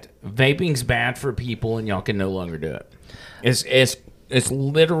that vaping's bad for people and y'all can no longer do it. It's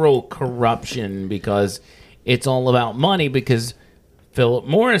literal corruption because it's all about money, because Philip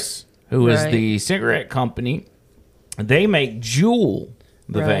Morris, who is Right. the cigarette company, they make Juul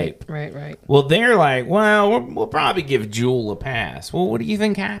the vape. Right. Well, they're like, well, we'll probably give Juul a pass. Well, what do you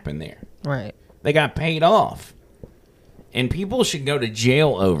think happened there? Right. They got paid off. And people should go to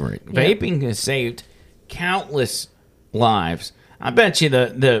jail over it. Yep. Vaping has saved countless lives. I bet you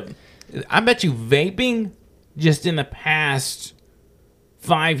vaping just in the past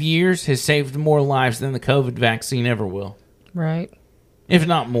 5 years has saved more lives than the COVID vaccine ever will. Right. If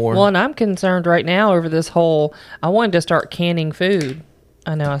not more. Well, and I'm concerned right now over this whole. I wanted to start canning food.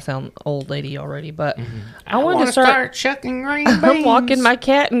 I know I sound old lady already, but I wanted to start chucking green beans. I'm walking my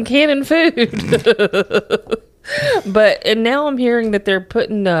cat and canning food. And now I'm hearing that they're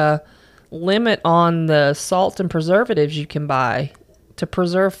putting limit on the salt and preservatives you can buy to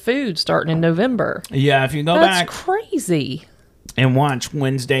preserve food starting in November. Yeah, if you go That's back crazy. and watch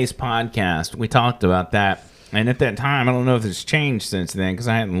Wednesday's podcast, we talked about that. And at that time, I don't know if it's changed since then because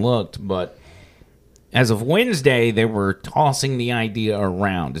I hadn't looked, but as of Wednesday, they were tossing the idea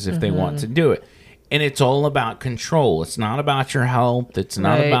around as if they want to do it. And it's all about control. It's not about your health. It's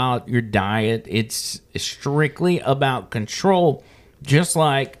not Right. about your diet. It's strictly about control. Just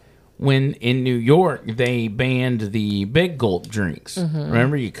like when in New York, they banned the big gulp drinks.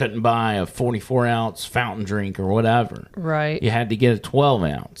 Remember, you couldn't buy a 44-ounce fountain drink or whatever. Right. You had to get a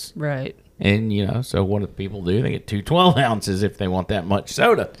 12-ounce. Right. And, so what do people do? They get two 12-ounces if they want that much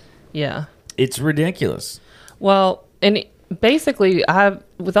soda. Yeah. It's ridiculous. Well, and basically,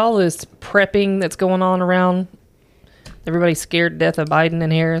 with all this prepping that's going on around, everybody's scared to death of Biden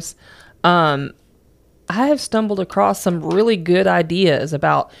and Harris. I have stumbled across some really good ideas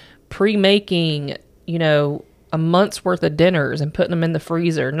about pre-making, a month's worth of dinners and putting them in the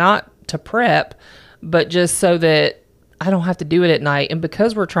freezer, not to prep, but just so that I don't have to do it at night. And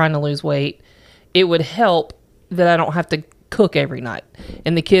because we're trying to lose weight, it would help that I don't have to cook every night.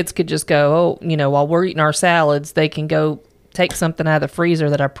 And the kids could just go, while we're eating our salads, they can go take something out of the freezer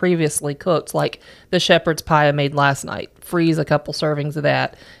that I previously cooked, like the shepherd's pie I made last night, freeze a couple servings of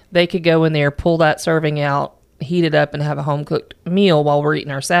that. They could go in there, pull that serving out, heat it up, and have a home-cooked meal while we're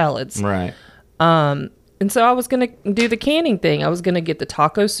eating our salads. Right. And so I was going to do the canning thing. I was going to get the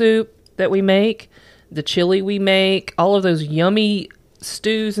taco soup that we make, the chili we make, all of those yummy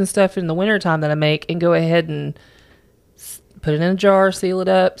stews and stuff in the wintertime that I make, and go ahead and put it in a jar, seal it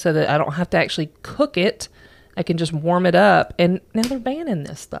up so that I don't have to actually cook it. I can just warm it up. And now they're banning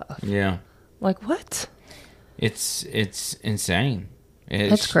this stuff. Yeah. Like, what? It's insane.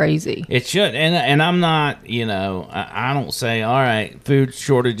 That's crazy. It should. And I'm not, I don't say, all right, food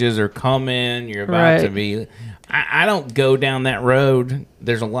shortages are coming. You're about to be. I don't go down that road.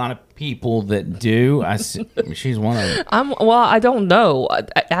 There's a lot of people that do. She's one of them. I don't know.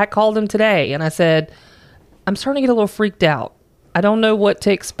 I called him today and I said, I'm starting to get a little freaked out. I don't know what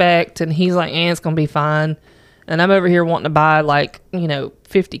to expect. And he's like, it's going to be fine. And I'm over here wanting to buy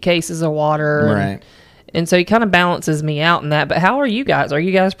 50 cases of water. Right. And so he kind of balances me out in that. But how are you guys? Are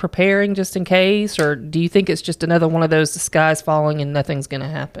you guys preparing just in case? Or do you think it's just another one of those, the sky's falling and nothing's going to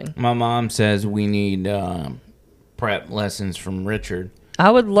happen? My mom says we need prep lessons from Richard.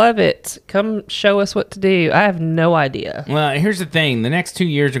 I would love it. Come show us what to do. I have no idea. Well, here's the thing. The next 2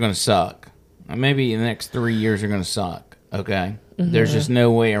 years are going to suck. Maybe the next 3 years are going to suck. Okay? Mm-hmm. There's just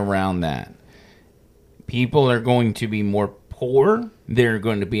no way around that. People are going to be more poor. They're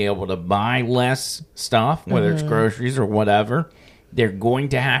going to be able to buy less stuff, whether it's groceries or whatever. They're going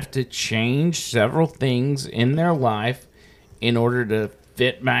to have to change several things in their life in order to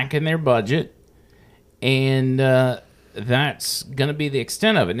fit back in their budget. And that's going to be the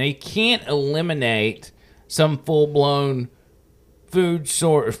extent of it. Now, you can't eliminate some full-blown food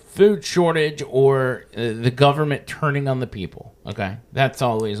shortage or the government turning on the people. Okay? That's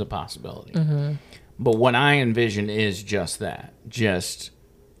always a possibility. Mm-hmm. But what I envision is just that. It's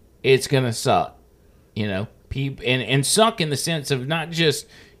going to suck. And suck in the sense of not just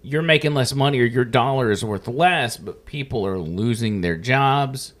you're making less money or your dollar is worth less, but people are losing their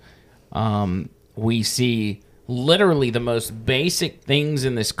jobs. We see literally the most basic things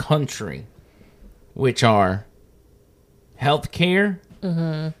in this country, which are healthcare,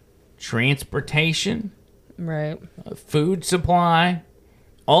 transportation, right, food supply.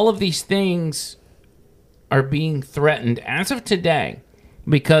 All of these things are being threatened as of today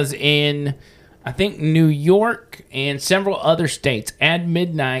because in, I think, New York and several other states at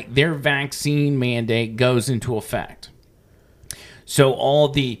midnight, their vaccine mandate goes into effect. So all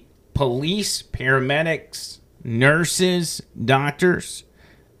the police, paramedics, nurses, doctors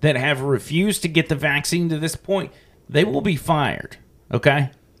that have refused to get the vaccine to this point, they will be fired.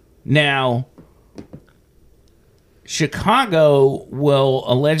 Okay? Now, Chicago will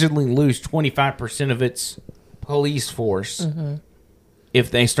allegedly lose 25% of its police force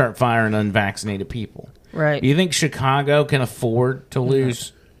if they start firing unvaccinated people. right. Do you think Chicago can afford to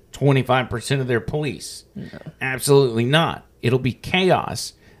lose 25% of their police? No. Absolutely not. It'll be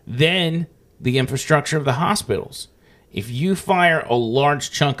chaos. Then the infrastructure of the hospitals. If you fire a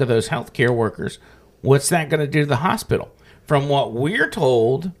large chunk of those healthcare workers, what's that going to do to the hospital? From what we're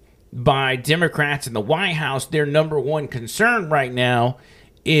told by Democrats in the White House, their number one concern right now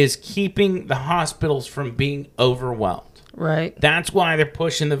is keeping the hospitals from being overwhelmed. Right. That's why they're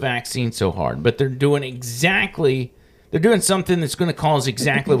pushing the vaccine so hard. But they're doing something that's going to cause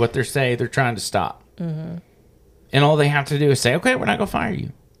exactly what they're trying to stop. Mm-hmm. And all they have to do is say, okay, we're not going to fire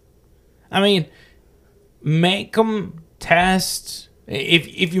you. I mean, make them test.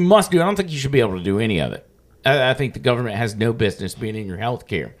 If you must do, I don't think you should be able to do any of it. I think the government has no business being in your health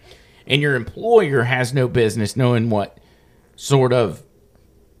care. And your employer has no business knowing what sort of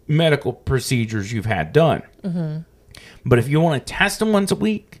medical procedures you've had done. Mm-hmm. But if you want to test them once a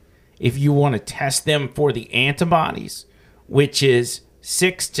week, if you want to test them for the antibodies, which is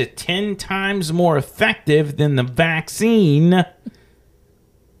 6 to 10 times more effective than the vaccine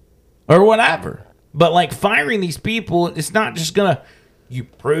or whatever. But like firing these people, it's not just going to, you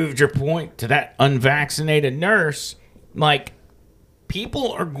proved your point to that unvaccinated nurse. Like,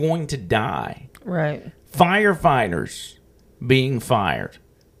 people are going to die. Right. Firefighters being fired.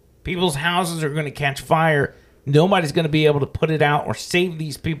 People's houses are going to catch fire. Nobody's going to be able to put it out or save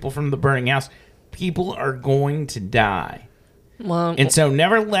these people from the burning house. People are going to die. Well, And so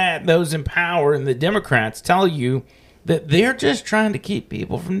never let those in power and the Democrats tell you that they're just trying to keep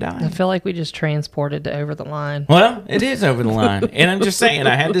people from I dying. feel like we just transported to over the line. Well, it is over the line. And I'm just saying,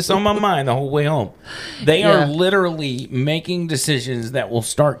 I had this on my mind the whole way home. They Yeah. are literally making decisions that will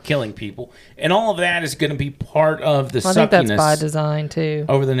start killing people. And all of that is going to be part of the I think that's by suckiness design too.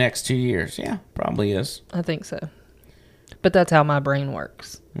 over the next 2 years. Yeah, probably is. I think so. But that's how my brain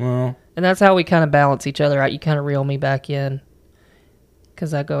works. Well, And that's how we kind of balance each other out. You kind of reel me back in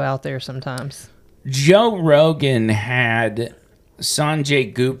because I go out there sometimes. Joe Rogan had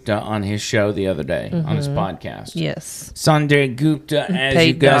Sanjay Gupta on his show the other day, on his podcast. Yes. Sanjay Gupta, as you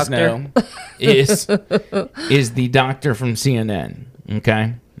Paid guys doctor. know, is the doctor from CNN.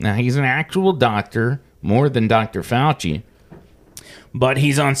 Okay? Now, he's an actual doctor, more than Dr. Fauci, but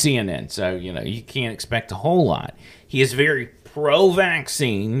he's on CNN, so, you can't expect a whole lot. He is very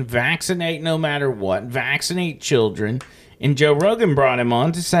pro-vaccine, vaccinate no matter what, vaccinate children, and Joe Rogan brought him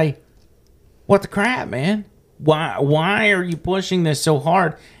on to say, what the crap, man? Why are you pushing this so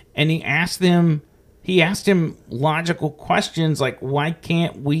hard? And he asked him logical questions like, why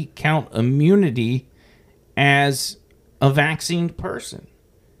can't we count immunity as a vaccinated person?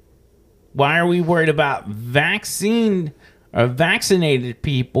 Why are we worried about vaccinated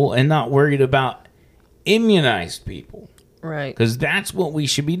people and not worried about immunized people? Right. Because that's what we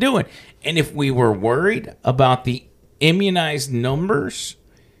should be doing. And if we were worried about the immunized numbers,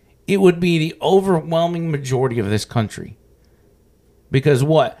 it would be the overwhelming majority of this country. Because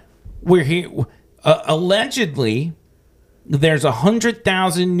what? We're here. Allegedly, there's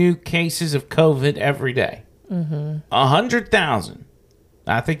 100,000 new cases of COVID every day. 100,000.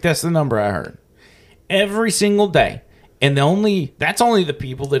 I think that's the number I heard. Every single day. And that's only the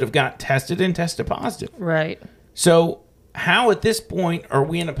people that have got tested and tested positive. Right. So how at this point are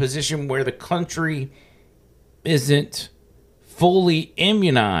we in a position where the country isn't fully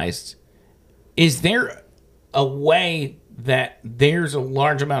immunized? Is there a way that there's a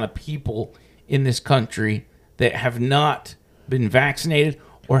large amount of people in this country that have not been vaccinated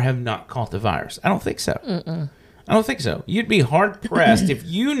or have not caught the virus? I don't think so. I don't think so. You'd be hard pressed if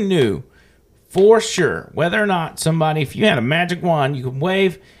you knew for sure whether or not somebody, if you had a magic wand you could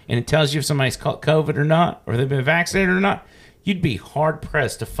wave and it tells you if somebody's caught COVID or not, or they've been vaccinated or not, you'd be hard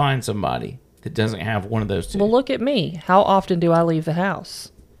pressed to find somebody that doesn't have one of those two. Well, look at me. How often do I leave the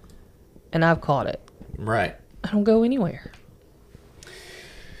house? And I've caught it. Right. I don't go anywhere.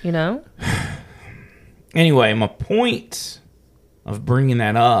 You know? Anyway, my point of bringing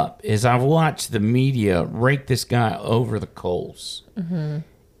that up is I've watched the media rake this guy over the coals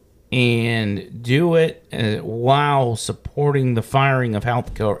and do it while supporting the firing of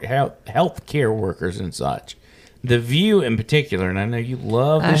healthcare workers and such. The View in particular, and I know you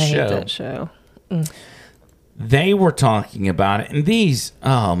love this show. I hate that show. They were talking about it, and these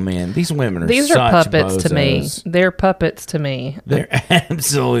women are These such are puppets bozos. to me. They're puppets to me. They're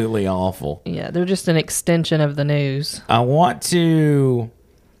absolutely awful. Yeah, they're just an extension of the news. I want to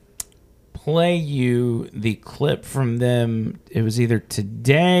play you the clip from them. It was either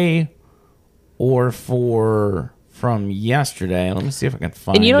today or from yesterday. Let me see if I can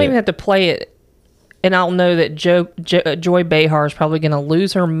find it. And you don't even have to play it, and I'll know that Joy Behar is probably going to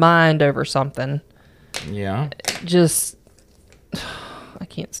lose her mind over something. Yeah. Just, I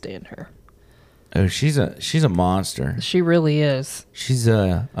can't stand her. Oh, she's a monster. She really is. She's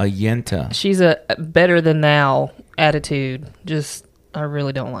a yenta. She's a better than thou attitude. Just, I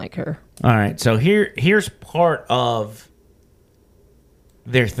really don't like her. All right, so here's part of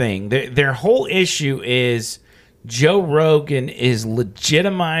their thing. Their whole issue is Joe Rogan is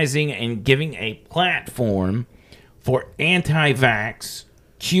legitimizing and giving a platform for anti-vax,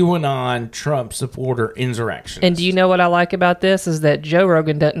 QAnon, Trump supporter insurrections. And do you know what I like about this is that Joe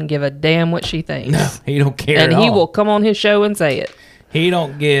Rogan doesn't give a damn what she thinks. No, he don't care And at he all. will come on his show and say it. He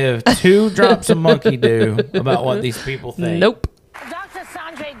don't give 2 drops of monkey do about what these people think. Nope. Dr.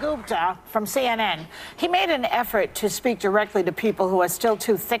 Sanjay Gupta from CNN, he made an effort to speak directly to people who are still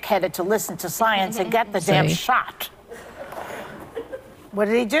too thick-headed to listen to science and get the damn shot. What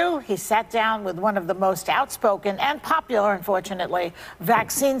did he do? He sat down with one of the most outspoken and popular, unfortunately,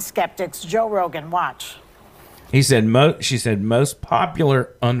 vaccine skeptics, Joe Rogan. Watch. He said, she said, most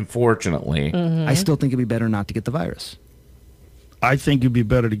popular, unfortunately. I still think it'd be better not to get the virus. I think it'd be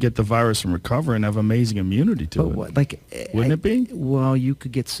better to get the virus and recover and have amazing immunity to But it. what, like, Wouldn't it be? Well, you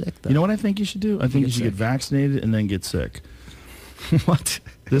could get sick, though. You know what I think you should do? I think you should sick. get vaccinated and then get sick. What?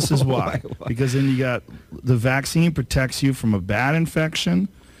 This is why. Because then you got the vaccine protects you from a bad infection.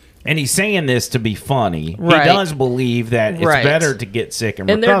 And he's saying this to be funny. Right. He does believe that it's Right. better to get sick and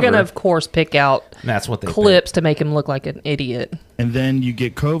And recover. they're going to, of course, pick out And that's what they clips to make him look like an idiot. And then you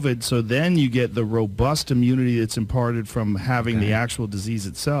get COVID, so then you get the robust immunity that's imparted from having the actual disease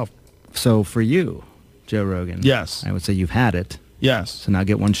itself. So for you, Joe Rogan, Yes. I would say you've had it. Yes. So now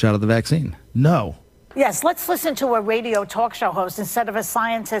get one shot of the vaccine. No. Yes, let's listen to a radio talk show host instead of a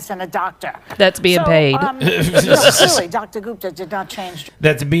scientist and a doctor. That's being paid. No, clearly, Dr. Gupta did not change.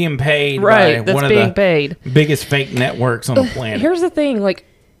 That's being paid Right, by that's one of being the paid. biggest fake networks on the planet. Here's the thing, like,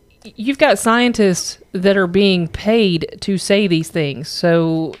 you've got scientists that are being paid to say these things.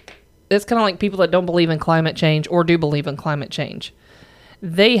 So it's kind of like people that don't believe in climate change or do believe in climate change.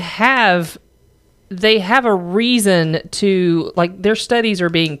 They have a reason to, like, their studies are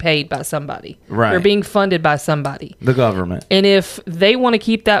being paid by somebody. Right. They're being funded by somebody. The government. And if they want to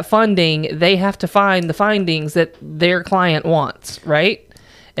keep that funding, they have to find the findings that their client wants, right?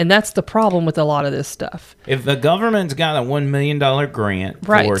 And that's the problem with a lot of this stuff. If the government's got a $1 million grant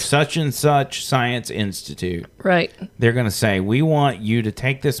Right. for such and such science institute, Right. they're going to say, we want you to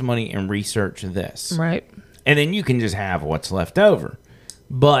take this money and research this. Right. And then you can just have what's left over.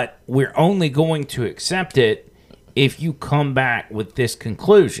 But we're only going to accept it if you come back with this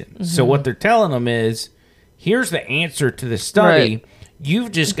conclusion. Mm-hmm. So what they're telling them is, here's the answer to the study. Right.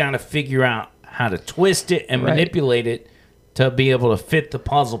 You've just got to figure out how to twist it and Right. manipulate it to be able to fit the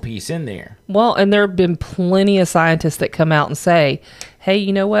puzzle piece in there. Well, and there have been plenty of scientists that come out and say, hey,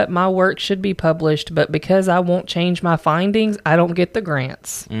 you know what? My work should be published, but because I won't change my findings, I don't get the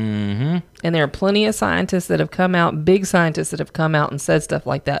grants. Mm-hmm. And there are plenty of scientists that have come out, big scientists that have come out and said stuff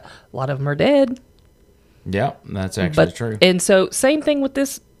like that. A lot of them are dead. Yep, that's actually true. And so same thing with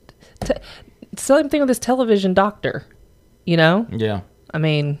this, same thing with this television doctor, you know? Yeah. I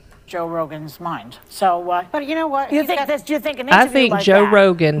mean, Joe Rogan's mind. So, But you know what? you He's think got- this? Do you think an I interview think like Joe that,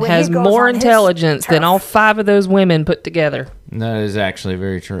 Rogan where he has goes more on his intelligence than turf, all 5 of those women put together. That is actually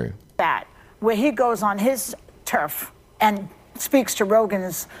very true. that where he goes on his turf and speaks to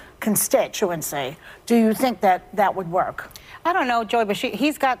Rogan's constituency? Do you think that that would work? I don't know, Joy, but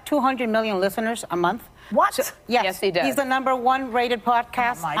he's got 200 million listeners a month. What? Yes, he does. He's the #1 rated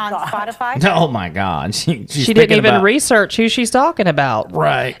podcast Oh, my on God. Spotify. Oh, my God. She's She didn't thinking even about- research who she's talking about.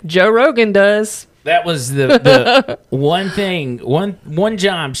 Right. Joe Rogan does. That was the one thing, one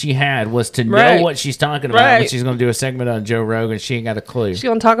job she had was to know Right. what she's talking about. Right. When she's going to do a segment on Joe Rogan, she ain't got a clue. She's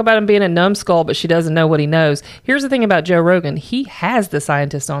going to talk about him being a numbskull, but she doesn't know what he knows. Here's the thing about Joe Rogan. He has the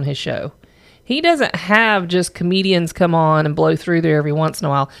scientist on his show. He doesn't have just comedians come on and blow through there every once in a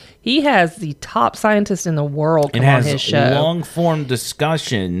while. He has the top scientist in the world And come on has his show. long-form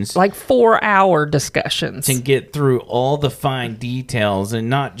discussions Like 4-hour discussions. to get through all the fine details and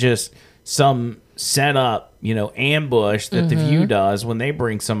not just some setup, ambush that The View does when they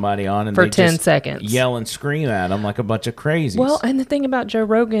bring somebody on and For they 10 just seconds. yell and scream at them like a bunch of crazies. Well, and the thing about Joe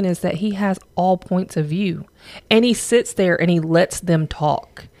Rogan is that he has all points of view. And he sits there and he lets them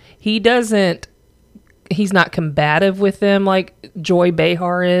talk. He's not combative with them like Joy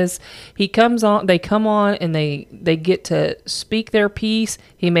Behar is. They come on and they get to speak their piece.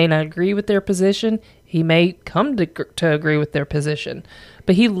 He may not agree with their position. He may come to agree with their position.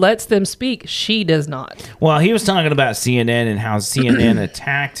 But he lets them speak. She does not. Well, he was talking about CNN and how CNN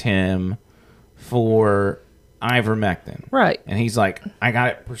attacked him for ivermectin. Right. And he's like, I got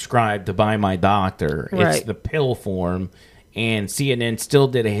it prescribed by my doctor. It's Right. the pill form. And CNN still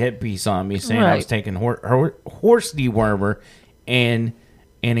did a hit piece on me saying I was Right. taking horse dewormer and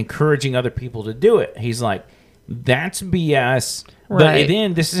encouraging other people to do it. He's like, that's BS. But Right.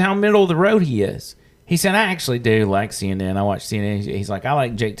 then this is how middle of the road he is. He said, I actually do like CNN. I watch CNN. He's like, I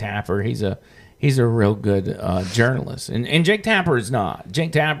like Jake Tapper. He's a real good journalist. And Jake Tapper is not.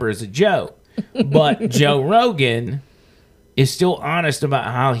 Jake Tapper is a joke. But Joe Rogan is still honest about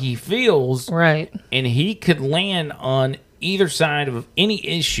how he feels. Right. And he could land on either side of any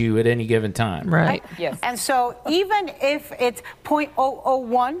issue at any given time. Right. Yes. And so even if it's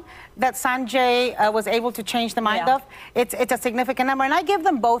 0.001 that Sanjay was able to change the mind of, it's a significant number. And I give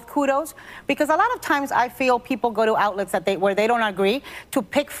them both kudos, because a lot of times I feel people go to outlets where they don't agree to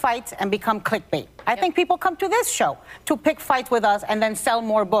pick fights and become clickbait. I think people come to this show to pick fights with us and then sell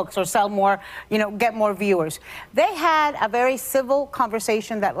more books or sell more, get more viewers. They had a very civil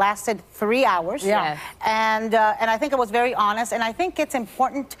conversation that lasted 3 hours. Yeah. And I think it was very honest. And I think it's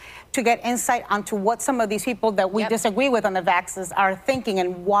important to get insight onto what some of these people that we disagree with on the vaxxers are thinking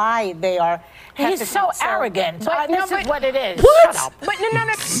and why they are He's hesitant. so arrogant. But This is what it is. What? Shut up. But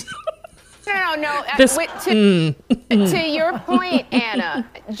no. This- To your point, Anna,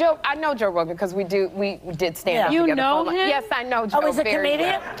 I know Joe Rogan because we did stand up You together. know for a him? Yes, I know Joe. Oh, he's a very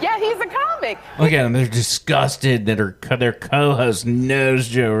comedian? well. Yeah, he's a comic. Look at them. They're disgusted that their co-host knows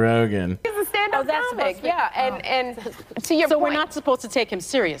Joe Rogan. He's a stand-up comic. Yeah, and to your So point, we're not supposed to take him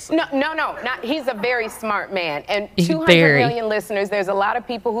seriously. No, not. He's a very smart man, and He's 200 very. million listeners. There's a lot of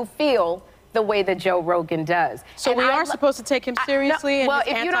people who feel the way that Joe Rogan does. So And we I are lo- supposed to take him seriously in well,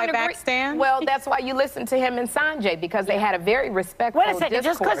 his if you don't agree, anti-vax stand? well, that's why you listen to him and Sanjay, because they had a very respectful Wait a second.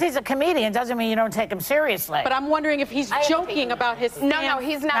 Just because he's a comedian doesn't mean you don't take him seriously. But I'm wondering if he's joking about his stand. No,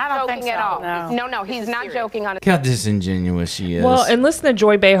 he's I not don't think joking at so. all. No, he's not joking on it. Look how disingenuous she is. Well, and listen to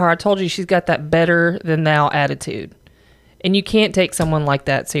Joy Behar. I told you she's got that better than thou attitude. And you can't take someone like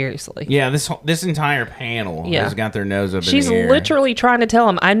that seriously. yeah, this entire panel Yeah. has got their nose up She's in the air. literally trying to tell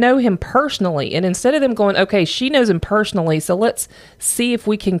him, I know him personally. And instead of them going, okay, she knows him personally, so let's see if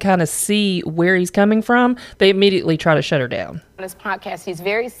we can kind of see where he's coming from, they immediately try to shut her down. On his podcast, he's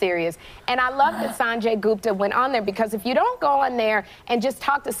very serious. And I love that Sanjay Gupta went on there, because if you don't go on there and just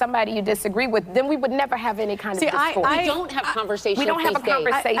talk to somebody you disagree with, then we would never have any kind See, of discourse. I don't have conversations We don't have a these days.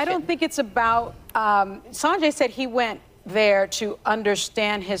 conversation. I don't think it's about. Sanjay said he went there to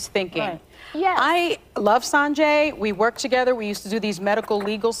understand his thinking. Right. Yes. I love Sanjay. We work together. We used to do these medical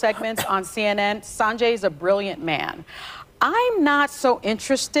legal segments on CNN. Sanjay is a brilliant man. I'm not so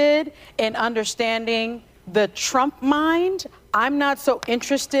interested in understanding the Trump mind. I'm not so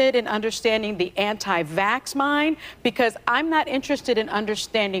interested in understanding the anti-vax mind, because I'm not interested in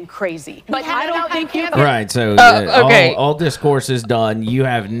understanding crazy. But I don't think you Right, so okay. all discourse is done. You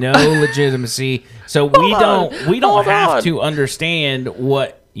have no legitimacy, so we don't Hold have on. to understand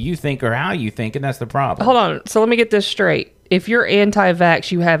what you think or how you think, and that's the problem. Hold on. So let me get this straight. If you're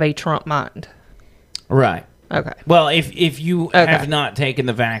anti-vax, you have a Trump mind. Right. Okay. Well, if you have not taken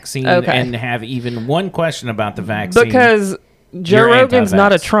the vaccine Okay. and have even one question about the vaccine, Because Joe You're Rogan's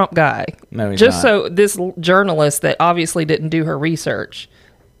not a anti-vax. Trump guy. No, he's Just not. so this journalist that obviously didn't do her research,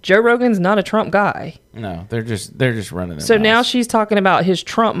 Joe Rogan's not a Trump guy. no, they're just running their So now mouths. she's talking about his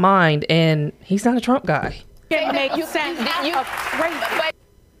Trump mind, and he's not a Trump guy. can make sense.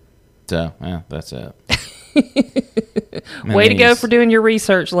 So yeah, that's it. Way to go for doing your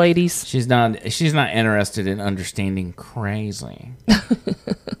research, ladies. She's not interested in understanding crazy.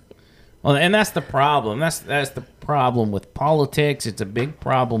 Well, and that's the problem. That's the problem with politics. It's a big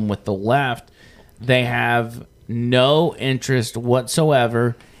problem with the left. They have no interest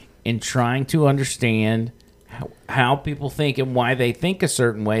whatsoever in trying to understand how people think and why they think a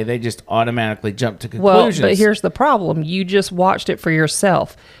certain way. They just automatically jump to conclusions. Well, but here's the problem. You just watched it for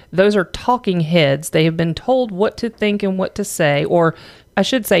yourself. Those are talking heads. They have been told what to think and what to say, or I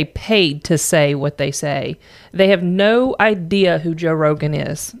should say paid to say what they say. They have no idea who Joe Rogan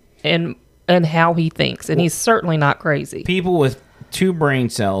is and how he thinks, and he's certainly not crazy. People with 2 brain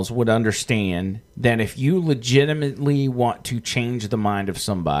cells would understand that if you legitimately want to change the mind of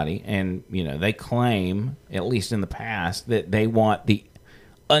somebody, and they claim, at least in the past, that they want the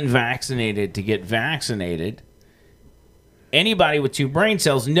unvaccinated to get vaccinated, anybody with 2 brain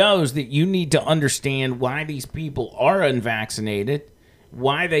cells knows that you need to understand why these people are unvaccinated,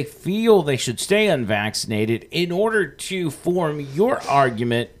 why they feel they should stay unvaccinated, in order to form your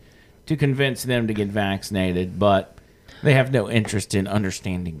argument to convince them to get vaccinated. But they have no interest in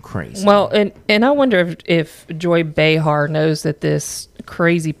understanding crazy. Well, and I wonder if Joy Behar knows that this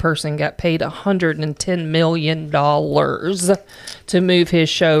crazy person got paid $110 million to move his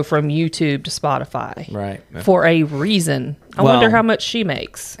show from YouTube to Spotify. Right. For a reason. I Well, wonder how much she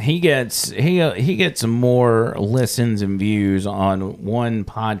makes. He gets more listens and views on one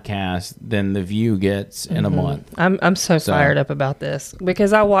podcast than The View gets in a month. I'm so fired up about this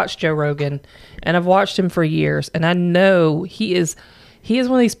because I watched Joe Rogan and I've watched him for years, and I know he is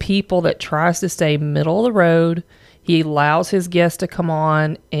one of these people that tries to stay middle of the road. He allows his guests to come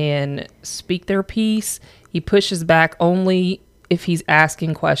on and speak their piece. He pushes back only if he's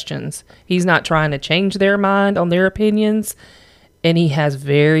asking questions. He's not trying to change their mind on their opinions, and he has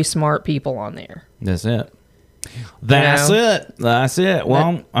very smart people on there. That's it. That's it.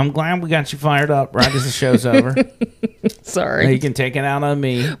 Well, I'm glad we got you fired up right as the show's over. Sorry. Now you can take it out on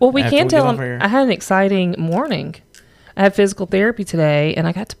me. Well, we after can get tell off him here. I had an exciting morning. I had physical therapy today, and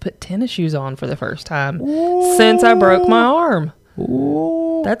I got to put tennis shoes on for the first time since I broke my arm.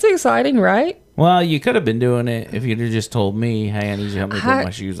 Ooh. That's exciting, right? Well, you could have been doing it if you'd have just told me, hey, I need you to help me put my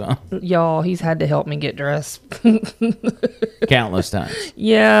shoes on. Y'all, he's had to help me get dressed. Countless times.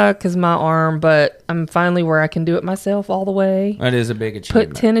 Yeah, because my arm, but I'm finally where I can do it myself all the way. That is a big achievement.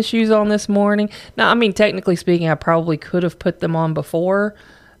 Put tennis shoes on this morning. Now, I mean, technically speaking, I probably could have put them on before,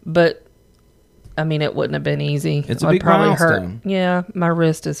 but I mean, it wouldn't have been easy. It's a big milestone. Yeah, my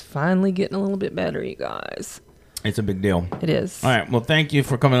wrist is finally getting a little bit better, you guys. It's a big deal. It is. All right. Well, thank you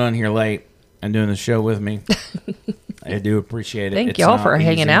for coming on here late and doing the show with me. I do appreciate it. Thank It's y'all not for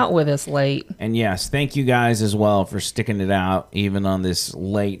hanging easy. out with us late. And yes, thank you guys as well for sticking it out, even on this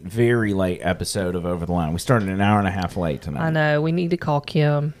late, very late episode of Over the Line. We started an hour and a half late tonight. I know. We need to call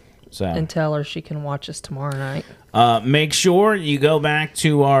Kim So and tell her she can watch us tomorrow night. make sure you go back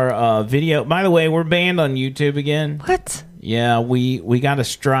to our video. By the way, we're banned on YouTube again. What? Yeah, we got a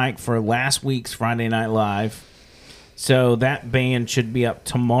strike for last week's Friday Night Live. So that ban should be up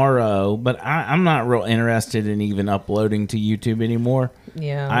tomorrow, but I'm not real interested in even uploading to YouTube anymore.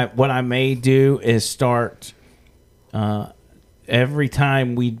 Yeah. What I may do is start every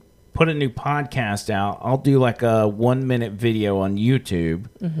time we put a new podcast out, I'll do like a 1-minute video on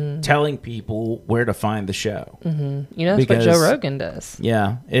YouTube telling people where to find the show. Mm-hmm. You know, that's what Joe Rogan does.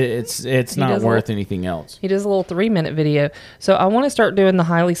 Yeah, it's not worth anything else. He does a little 3-minute video. So I want to start doing the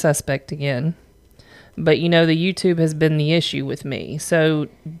highly suspect again. But, you know, the YouTube has been the issue with me. So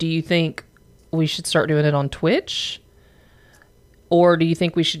do you think we should start doing it on Twitch? Or do you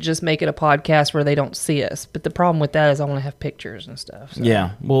think we should just make it a podcast where they don't see us? But the problem with that is I want to have pictures and stuff. So.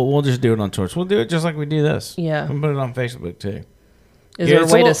 Yeah, we'll just do it on Twitch. We'll do it just like we do this. Yeah. We'll put it on Facebook, too. Is there a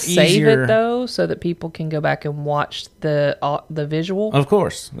way to save it, though, so that people can go back and watch the visual? Of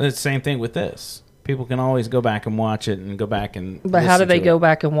course. It's the same thing with this. People can always go back and watch it and go back and But how do they go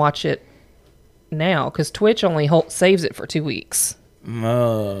back and watch it now? Because Twitch only saves it for 2 weeks.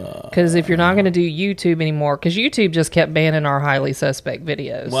 Because if you're not going to do YouTube anymore, because YouTube just kept banning our highly suspect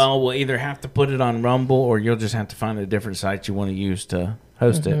videos. Well, we'll either have to put it on Rumble or you'll just have to find a different site you want to use to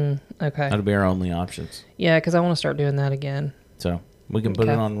host it. Okay. That'll be our only options. Yeah, because I want to start doing that again. So we can put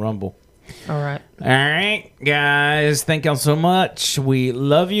it on Rumble. All right. All right, guys. Thank y'all so much. We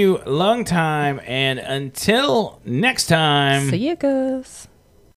love you long time. And until next time. See you guys.